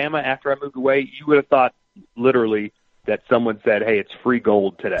Minette, Alabama, after I moved away, you would have thought literally that someone said, "Hey, it's free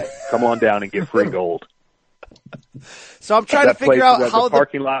gold today. Come on down and get free gold." So I'm trying to figure out how the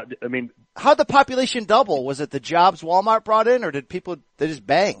parking lot. I mean, how the population double? Was it the jobs Walmart brought in, or did they just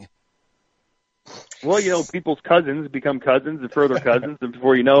bang? Well, people's cousins become cousins and further cousins, and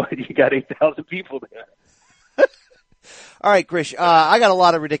before you know it, you got 8,000 people there. All right, Grish, I got a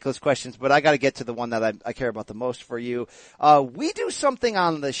lot of ridiculous questions, but I got to get to the one that I care about the most for you. We do something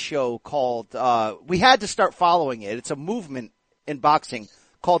on the show called, we had to start following it. It's a movement in boxing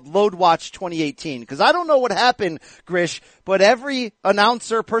called Load Watch 2018. Because I don't know what happened, Grish, but every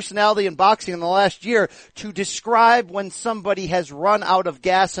announcer, personality in boxing in the last year to describe when somebody has run out of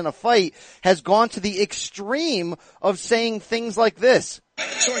gas in a fight has gone to the extreme of saying things like this.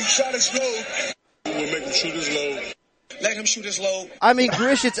 So he shot his load. We'll make him shoot his load. Let him shoot his load. I mean,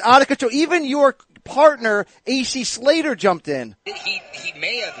 Grish, it's out of control. Even your partner, AC Slater, jumped in. He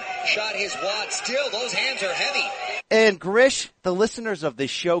may have shot his wad. Still, those hands are heavy. And Grish, the listeners of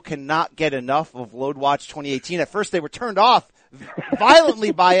this show cannot get enough of Load Watch 2018. At first, they were turned off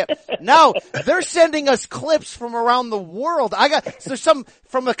violently by it. Now they're sending us clips from around the world. There's some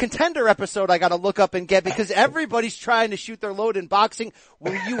from a Contender episode I got to look up and get because everybody's trying to shoot their load in boxing.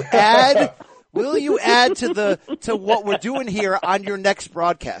 Will you add to what we're doing here on your next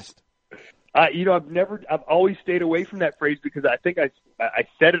broadcast? I've always stayed away from that phrase because I think I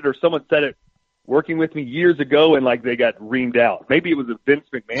said it or someone said it working with me years ago and like they got reamed out. Maybe it was a Vince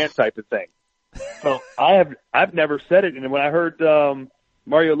McMahon type of thing. So I've never said it. And when I heard,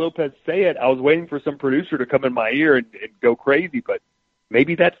 Mario Lopez say it, I was waiting for some producer to come in my ear and go crazy, but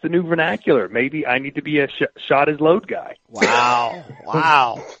maybe that's the new vernacular. Maybe I need to be a shot his load guy. Wow.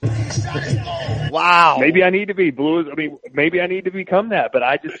 Maybe I need to be maybe I need to become that, but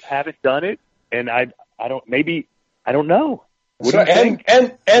I just haven't done it. And I don't know. So,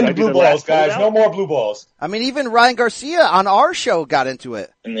 and blue balls, guys. No more blue balls. I mean, even Ryan Garcia on our show got into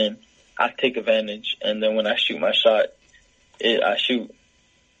it. And then I take advantage, and then when I shoot my shot, I shoot,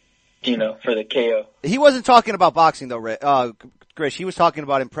 for the KO. He wasn't talking about boxing, though, Grish. He was talking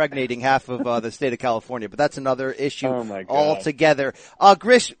about impregnating half of the state of California, but that's another issue altogether.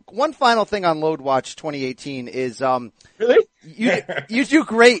 Grish, one final thing on Load Watch 2018 is really? You do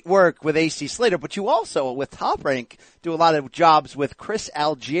great work with AC Slater, but you also, with Top Rank, do a lot of jobs with Chris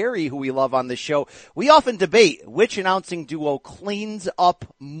Algieri, who we love on this show. We often debate which announcing duo cleans up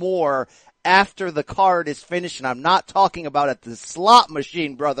more after the card is finished, and I'm not talking about at the slot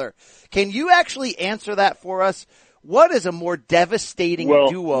machine, brother. Can you actually answer that for us? What is a more devastating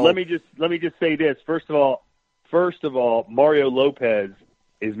duo? Let me just say this. First of all, Mario Lopez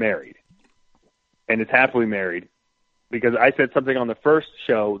is married and is happily married. Because I said something on the first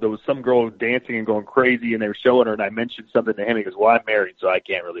show, there was some girl dancing and going crazy, and they were showing her, and I mentioned something to him. He goes, well, I'm married, so I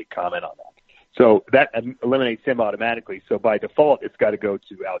can't really comment on that. So that eliminates him automatically. So by default, it's got to go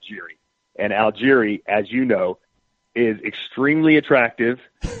to Algieri. And Algieri, as you know, is extremely attractive,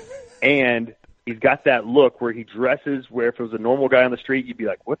 and he's got that look where he dresses where if it was a normal guy on the street, you'd be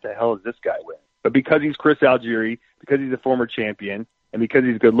like, what the hell is this guy wearing? But because he's Chris Algieri, because he's a former champion, and because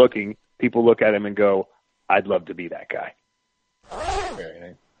he's good looking, people look at him and go, I'd love to be that guy.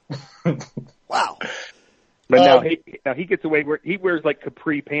 Very nice. Wow. But now he gets away where he wears like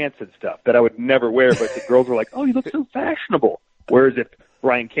capri pants and stuff that I would never wear, but the girls are like, oh, you look so fashionable. Whereas if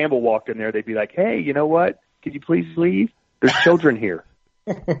Brian Campbell walked in there, they'd be like, hey, you know what? Could you please leave? There's children here.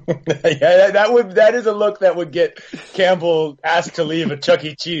 Yeah, that is a look that would get Campbell asked to leave a Chuck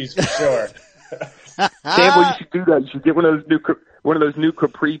E. Cheese for sure. Campbell, you should do that. You should get one of those new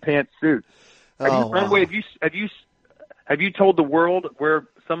capri pants suits. By the way, have you told the world where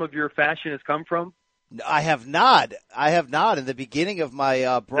some of your fashion has come from? I have not. In the beginning of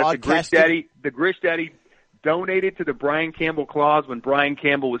my broadcasting, the Grish Daddy donated to the Brian Campbell clause when Brian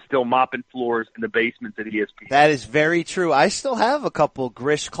Campbell was still mopping floors in the basements at ESPN. That is very true. I still have a couple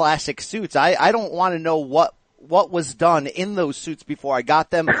Grish classic suits. I don't want to know what was done in those suits before I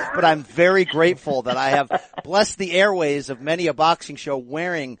got them, but I'm very grateful that I have blessed the airways of many a boxing show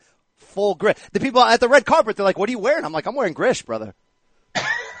wearing full Grish. The people at the red carpet, they're like, what are you wearing? I'm like, I'm wearing Grish, brother.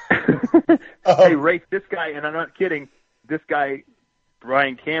 Hey, Rafe, this guy, and I'm not kidding, this guy,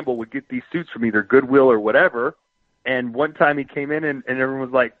 Brian Campbell, would get these suits from either Goodwill or whatever, and one time he came in and everyone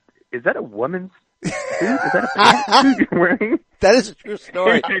was like, is that a woman's suit? Is that a suit you're wearing? That is a true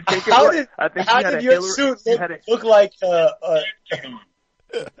story. How did your suit look like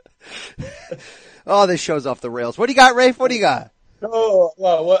Oh, this show's off the rails. What do you got, Rafe? What do you got? Oh,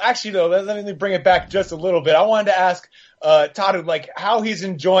 well, actually, though, let me bring it back just a little bit. I wanted to ask Todd, how he's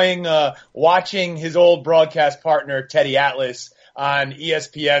enjoying watching his old broadcast partner, Teddy Atlas, on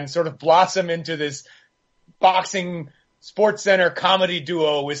ESPN sort of blossom into this boxing Sports Center comedy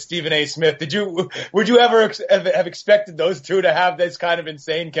duo with Stephen A. Smith. Would you ever have expected those two to have this kind of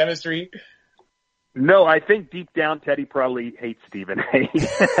insane chemistry? No, I think deep down Teddy probably hates Stephen A.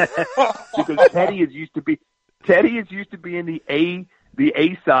 because Teddy is used to be in the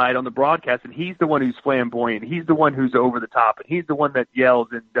A side on the broadcast, and he's the one who's flamboyant. He's the one who's over the top, and he's the one that yells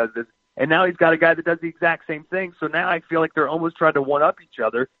and does this. And now he's got a guy that does the exact same thing. So now I feel like they're almost trying to one up each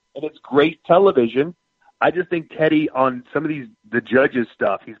other, and it's great television. I just think Teddy on some of the judges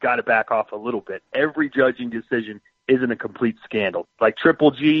stuff, he's got to back off a little bit. Every judging decision isn't a complete scandal. Like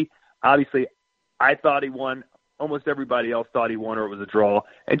Triple G, obviously, I thought he won. Almost everybody else thought he won, or it was a draw.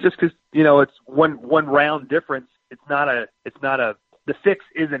 And just because it's one round difference, the fix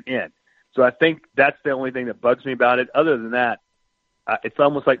isn't in. So I think that's the only thing that bugs me about it. Other than that, it's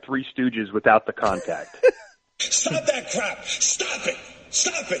almost like Three Stooges without the contact. Stop that crap. Stop it.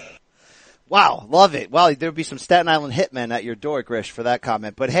 Stop it. Wow, love it. Well, there'd be some Staten Island hitmen at your door, Grish, for that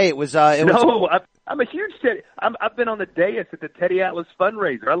comment. But hey, I'm a huge Teddy. I've been on the dais at the Teddy Atlas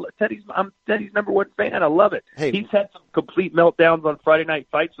fundraiser. I'm Teddy's number one fan. I love it. Hey. He's had some complete meltdowns on Friday night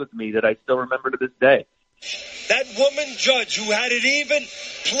fights with me that I still remember to this day. That woman judge who had it even,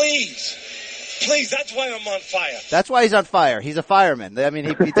 please, that's why I'm on fire. That's why he's on fire. He's a fireman. I mean,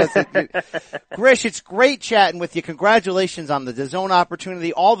 he does Grish, it's great chatting with you. Congratulations on the DAZN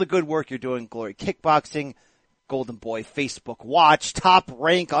opportunity, all the good work you're doing, Glory Kickboxing, Golden Boy, Facebook Watch, Top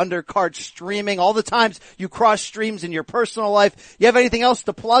Rank, Undercard streaming, all the times you cross streams in your personal life. You have anything else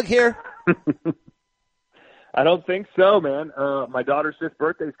to plug here? I don't think so, man. My daughter's 5th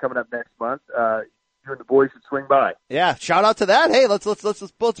birthday is coming up next month. You and the boys should swing by. Yeah, shout out to that. Hey, let's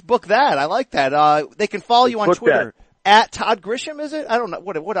book that. I like that. They can follow you on Twitter at Todd Grisham. Is it? I don't know.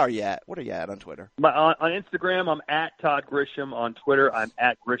 What are you at? What are you at on Twitter? On Instagram, I'm at Todd Grisham. On Twitter, I'm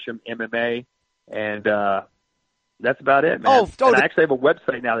at Grisham MMA, and that's about it, man. And I actually have a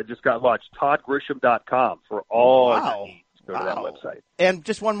website now that just got launched, toddgrisham.com, for all your needs. Go to that website. And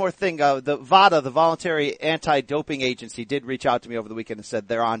just one more thing, the VADA, the Voluntary Anti-Doping Agency, did reach out to me over the weekend and said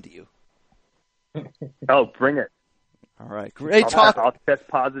they're on to you. Oh, bring it! All right, great talk. I'll test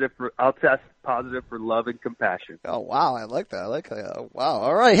positive for love and compassion. Oh wow, I like that. Wow.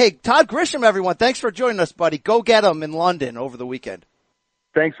 All right, hey, Todd Grisham, everyone, thanks for joining us, buddy. Go get him in London over the weekend.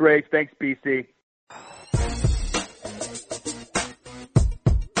 Thanks, Ray. Thanks, BC.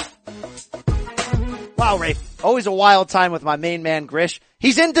 Wow, Rafe. Always a wild time with my main man, Grish.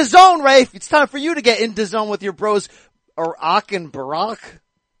 He's in DAZN, Rafe. It's time for you to get in DAZN with your bros, or Ak and Barak.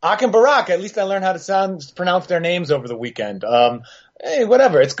 Ak and Barak. At least I learned how to pronounce their names over the weekend. Hey,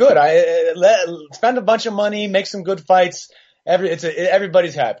 whatever. It's good. Spend a bunch of money, make some good fights.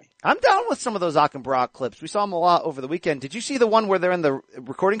 Everybody's happy. I'm down with some of those Ak and Barak clips. We saw them a lot over the weekend. Did you see the one where they're in the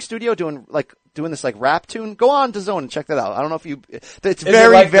recording studio doing this rap tune? Go on to DAZN and check that out. I don't know if it's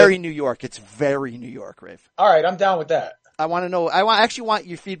very New York. It's very New York, Rafe. All right. I'm down with that. I want to know, I actually want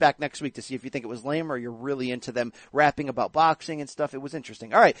your feedback next week to see if you think it was lame or you're really into them rapping about boxing and stuff. It was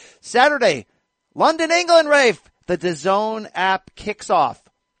interesting. All right. Saturday, London, England, Rafe. The DAZN app kicks off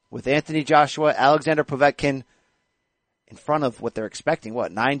with Anthony Joshua, Alexander Povetkin in front of what they're expecting,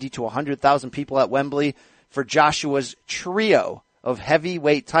 90 to 100,000 people at Wembley for Joshua's trio of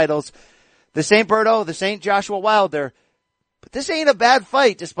heavyweight titles. This ain't Berto, this ain't Joshua Wilder. But this ain't a bad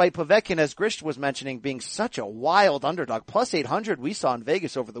fight, despite Povetkin, as Grish was mentioning, being such a wild underdog. Plus 800 we saw in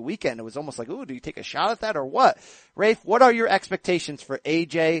Vegas over the weekend. It was almost like, ooh, do you take a shot at that or what? Rafe, what are your expectations for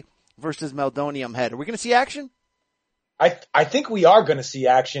AJ versus Meldonium Head? Are we going to see action? I think we are going to see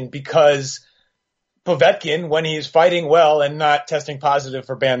action because Povetkin, when he's fighting well and not testing positive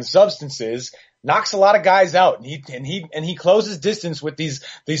for banned substances, knocks a lot of guys out. And he closes distance with these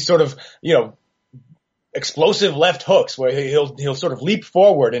sort of, explosive left hooks where he'll sort of leap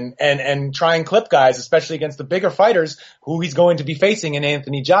forward and try and clip guys, especially against the bigger fighters who he's going to be facing in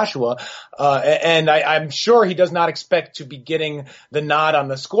Anthony Joshua. And I'm sure he does not expect to be getting the nod on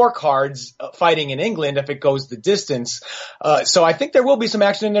the scorecards fighting in England if it goes the distance. So I think there will be some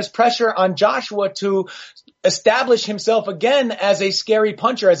action, and there's pressure on Joshua to establish himself again as a scary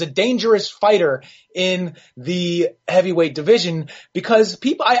puncher, as a dangerous fighter in the heavyweight division, because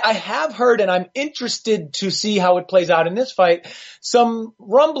I have heard, and I'm interested to see how it plays out in this fight, some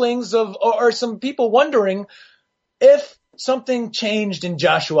rumblings or some people wondering if something changed in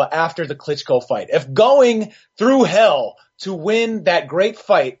Joshua after the Klitschko fight. If going through hell to win that great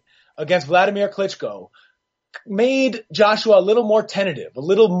fight against Vladimir Klitschko made Joshua a little more tentative, a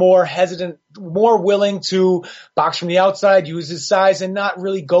little more hesitant, more willing to box from the outside, use his size, and not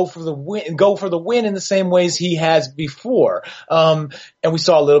really go for the win in the same ways he has before. And we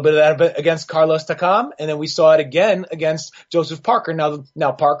saw a little bit of that against Carlos Takam, and then we saw it again against Joseph Parker.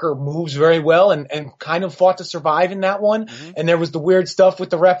 Now Parker moves very well and kind of fought to survive in that one. Mm-hmm. And there was the weird stuff with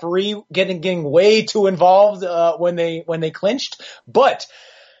the referee getting way too involved when they clinched. But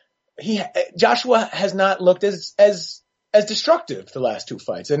Joshua has not looked as destructive the last two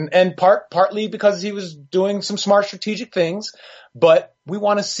fights, and partly because he was doing some smart strategic things. But we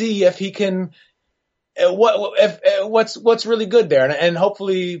want to see if he can, what's really good there, and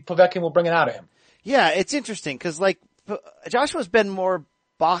hopefully Povetkin will bring it out of him. Yeah, it's interesting because Joshua's been more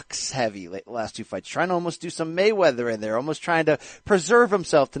box heavy last two fights, trying to almost do some Mayweather in there, almost trying to preserve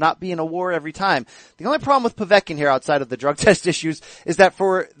himself to not be in a war every time. The only problem with Povetkin here, outside of the drug test issues, is that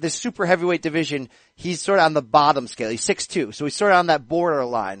for the super heavyweight division, he's sort of on the bottom scale. He's 6'2", so he's sort of on that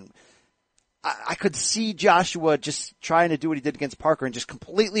borderline. I could see Joshua just trying to do what he did against Parker and just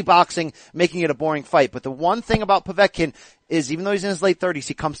completely boxing, making it a boring fight. But the one thing about Povetkin is even though he's in his late 30s,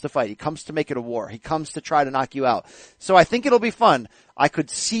 he comes to fight. He comes to make it a war. He comes to try to knock you out. So I think it'll be fun. I could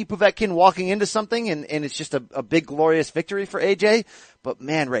see Povetkin walking into something and it's just a big glorious victory for AJ. But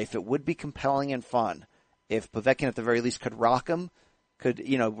man, Rafe, it would be compelling and fun if Povetkin at the very least could rock him.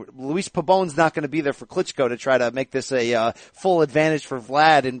 Luis Pabon's not going to be there for Klitschko to try to make this a full advantage for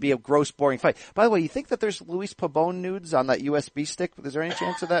Vlad and be a gross, boring fight. By the way, you think that there's Luis Pabon nudes on that USB stick? Is there any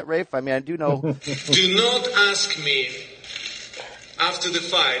chance of that, Rafe? I mean, I do know. Do not ask me after the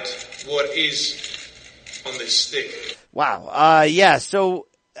fight what is on this stick. Wow. Yeah. So,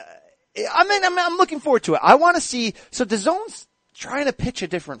 I'm looking forward to it. I want to see. So DAZN's trying to pitch a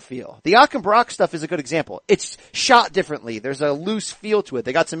different feel. The Akin Brock stuff is a good example. It's shot differently. There's a loose feel to it.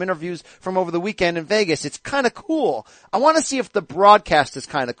 They got some interviews from over the weekend in Vegas. It's kind of cool. I want to see if the broadcast is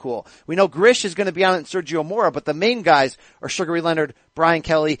kind of cool. We know Grish is going to be on it and Sergio Mora, but the main guys are Sugar Ray Leonard, Brian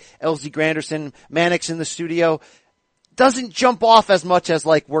Kelly, LZ Granderson, Mannix in the studio. Doesn't jump off as much as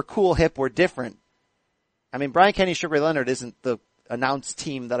like we're cool, hip, we're different. I mean, Brian Kenny, Sugar Ray Leonard isn't the announced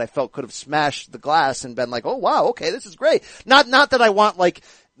team that I felt could have smashed the glass and been like, oh wow, okay, this is great. Not that I want like,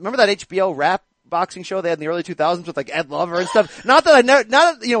 remember that HBO rap boxing show they had in the early 2000s with like Ed Lover and stuff? Not that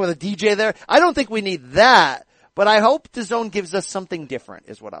with a DJ there. I don't think we need that, but I hope DAZN gives us something different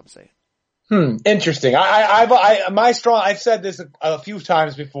is what I'm saying. Interesting. I've said this a few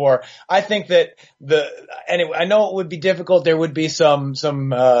times before. I think that anyway, I know it would be difficult. There would be some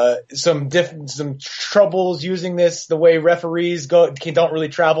troubles using this, the way referees don't really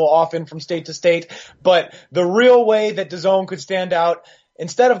travel often from state to state. But the real way that DAZN could stand out,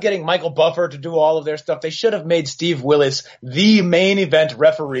 instead of getting Michael Buffer to do all of their stuff, they should have made Steve Willis the main event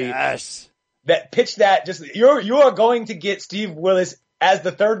referee. Yes. That pitch that you are going to get Steve Willis as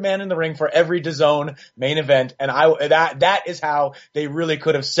the third man in the ring for every DAZN main event, and that is how they really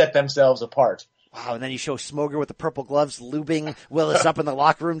could have set themselves apart. Wow, and then you show Smoger with the purple gloves lubing Willis up in the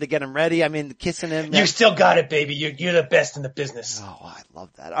locker room to get him ready. I mean, kissing him. You still got it, baby. You're the best in the business. Oh, I love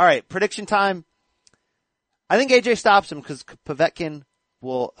that. All right, prediction time. I think AJ stops him because Povetkin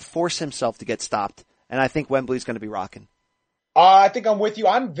will force himself to get stopped, and I think Wembley's going to be rocking. I think I'm with you.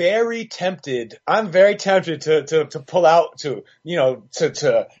 I'm very tempted to pull out, to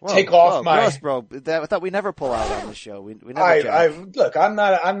take off my. Gross, bro. I thought we never pull out on the show. We never. Look, I'm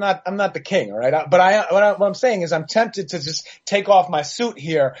not the king, all right? What I'm saying is I'm tempted to just take off my suit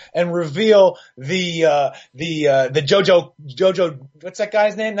here and reveal the Jojo, what's that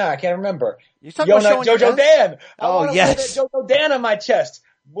guy's name? No, I can't remember. You're talking about Jojo Dan. Oh, yes. Jojo Dan on my chest.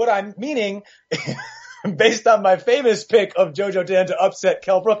 What I'm meaning, based on my famous pick of Jojo Dan to upset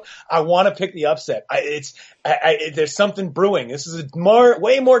Kell Brook, I want to pick the upset. There's something brewing. This is a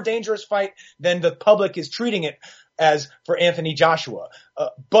way more dangerous fight than the public is treating it as for Anthony Joshua.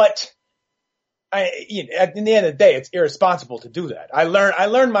 But at the end of the day, it's irresponsible to do that. I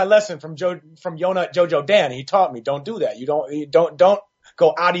learned my lesson from Jojo Dan. He taught me, don't do that. You don't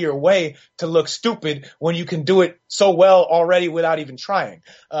go out of your way to look stupid when you can do it so well already without even trying.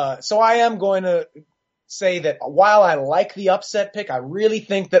 So I am going to say that while I like the upset pick, I really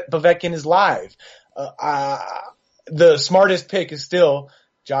think that Povetkin is live. The smartest pick is still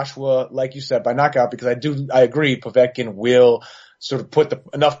Joshua, like you said, by knockout, because I agree Povetkin will sort of put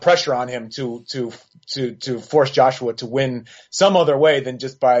enough pressure on him to force Joshua to win some other way than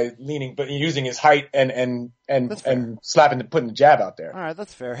just by but using his height and putting the jab out there. All right,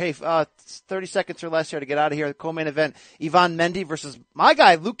 that's fair. Hey, 30 seconds or less here to get out of here. The co-main event, Ivan Mendy versus my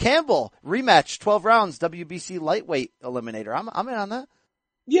guy, Luke Campbell. Rematch, 12 rounds, WBC lightweight eliminator. I'm in on that.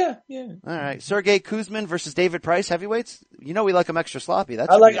 Yeah. All right. Sergey Kuzmin versus David Price, heavyweights. You know we like them extra sloppy.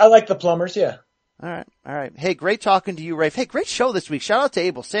 I like the plumbers, yeah. All right. Hey, great talking to you, Rafe. Hey, great show this week. Shout out to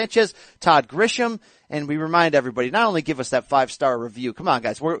Abel Sanchez, Todd Grisham, and we remind everybody, not only give us that 5-star review. Come on,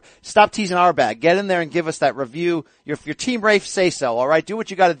 guys. Stop teasing our bag. Get in there and give us that review. If your team Rafe say so, all right? Do what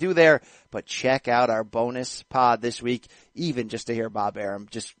you got to do there, but check out our bonus pod this week, even just to hear Bob Arum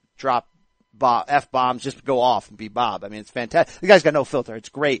just drop F-bombs, just go off and be Bob. I mean, it's fantastic. The guy's got no filter. It's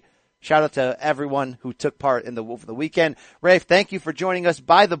great. Shout out to everyone who took part over the weekend. Rafe, thank you for joining us.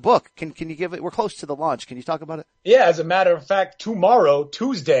 Buy the book. Can you give it? We're close to the launch. Can you talk about it? Yeah, as a matter of fact, tomorrow,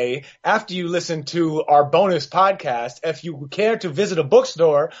 Tuesday, after you listen to our bonus podcast, if you care to visit a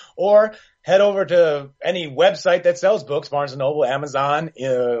bookstore or head over to any website that sells books, Barnes & Noble, Amazon,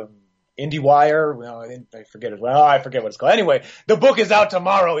 IndieWire, I forget what it's called. Anyway, the book is out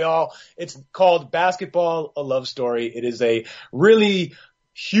tomorrow, y'all. It's called Basketball, A Love Story. It is a really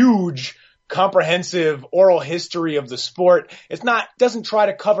huge comprehensive oral history of the sport. Doesn't try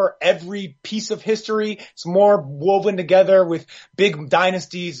to cover every piece of history. It's more woven together with big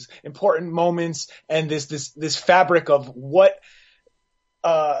dynasties, important moments, and this fabric of what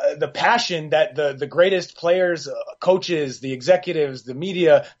the passion that the greatest players, coaches, the executives, the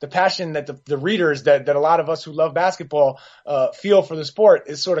media, the passion that the readers, that a lot of us who love basketball feel for the sport,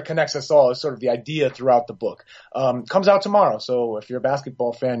 is sort of connects us all. Is sort of the idea throughout the book. Comes out tomorrow, so if you're a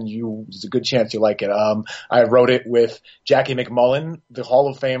basketball fan, there's a good chance you like it. I wrote it with Jackie McMullen, the Hall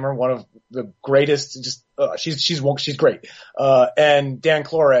of Famer, one of the greatest. She's great. And Dan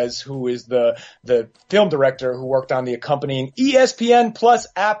Flores, who is the film director who worked on the accompanying ESPN Plus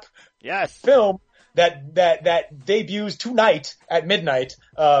app film that debuts tonight at midnight.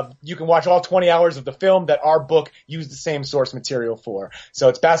 You can watch all 20 hours of the film that our book used the same source material for. So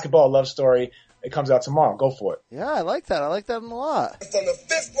it's Basketball, a Love Story. It comes out tomorrow. Go for it. Yeah, I like that. I like that a lot. From the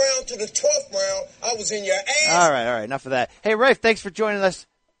 5th round to the 12th round, I was in your ass. All right. Enough of that. Hey, Rafe, thanks for joining us.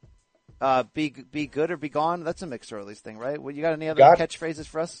 Be good or be gone. That's a mixed earlies thing, right? Well, you got any other catchphrases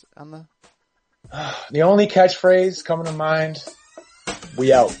for us on the? The only catchphrase coming to mind.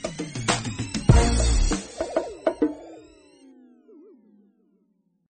 We out.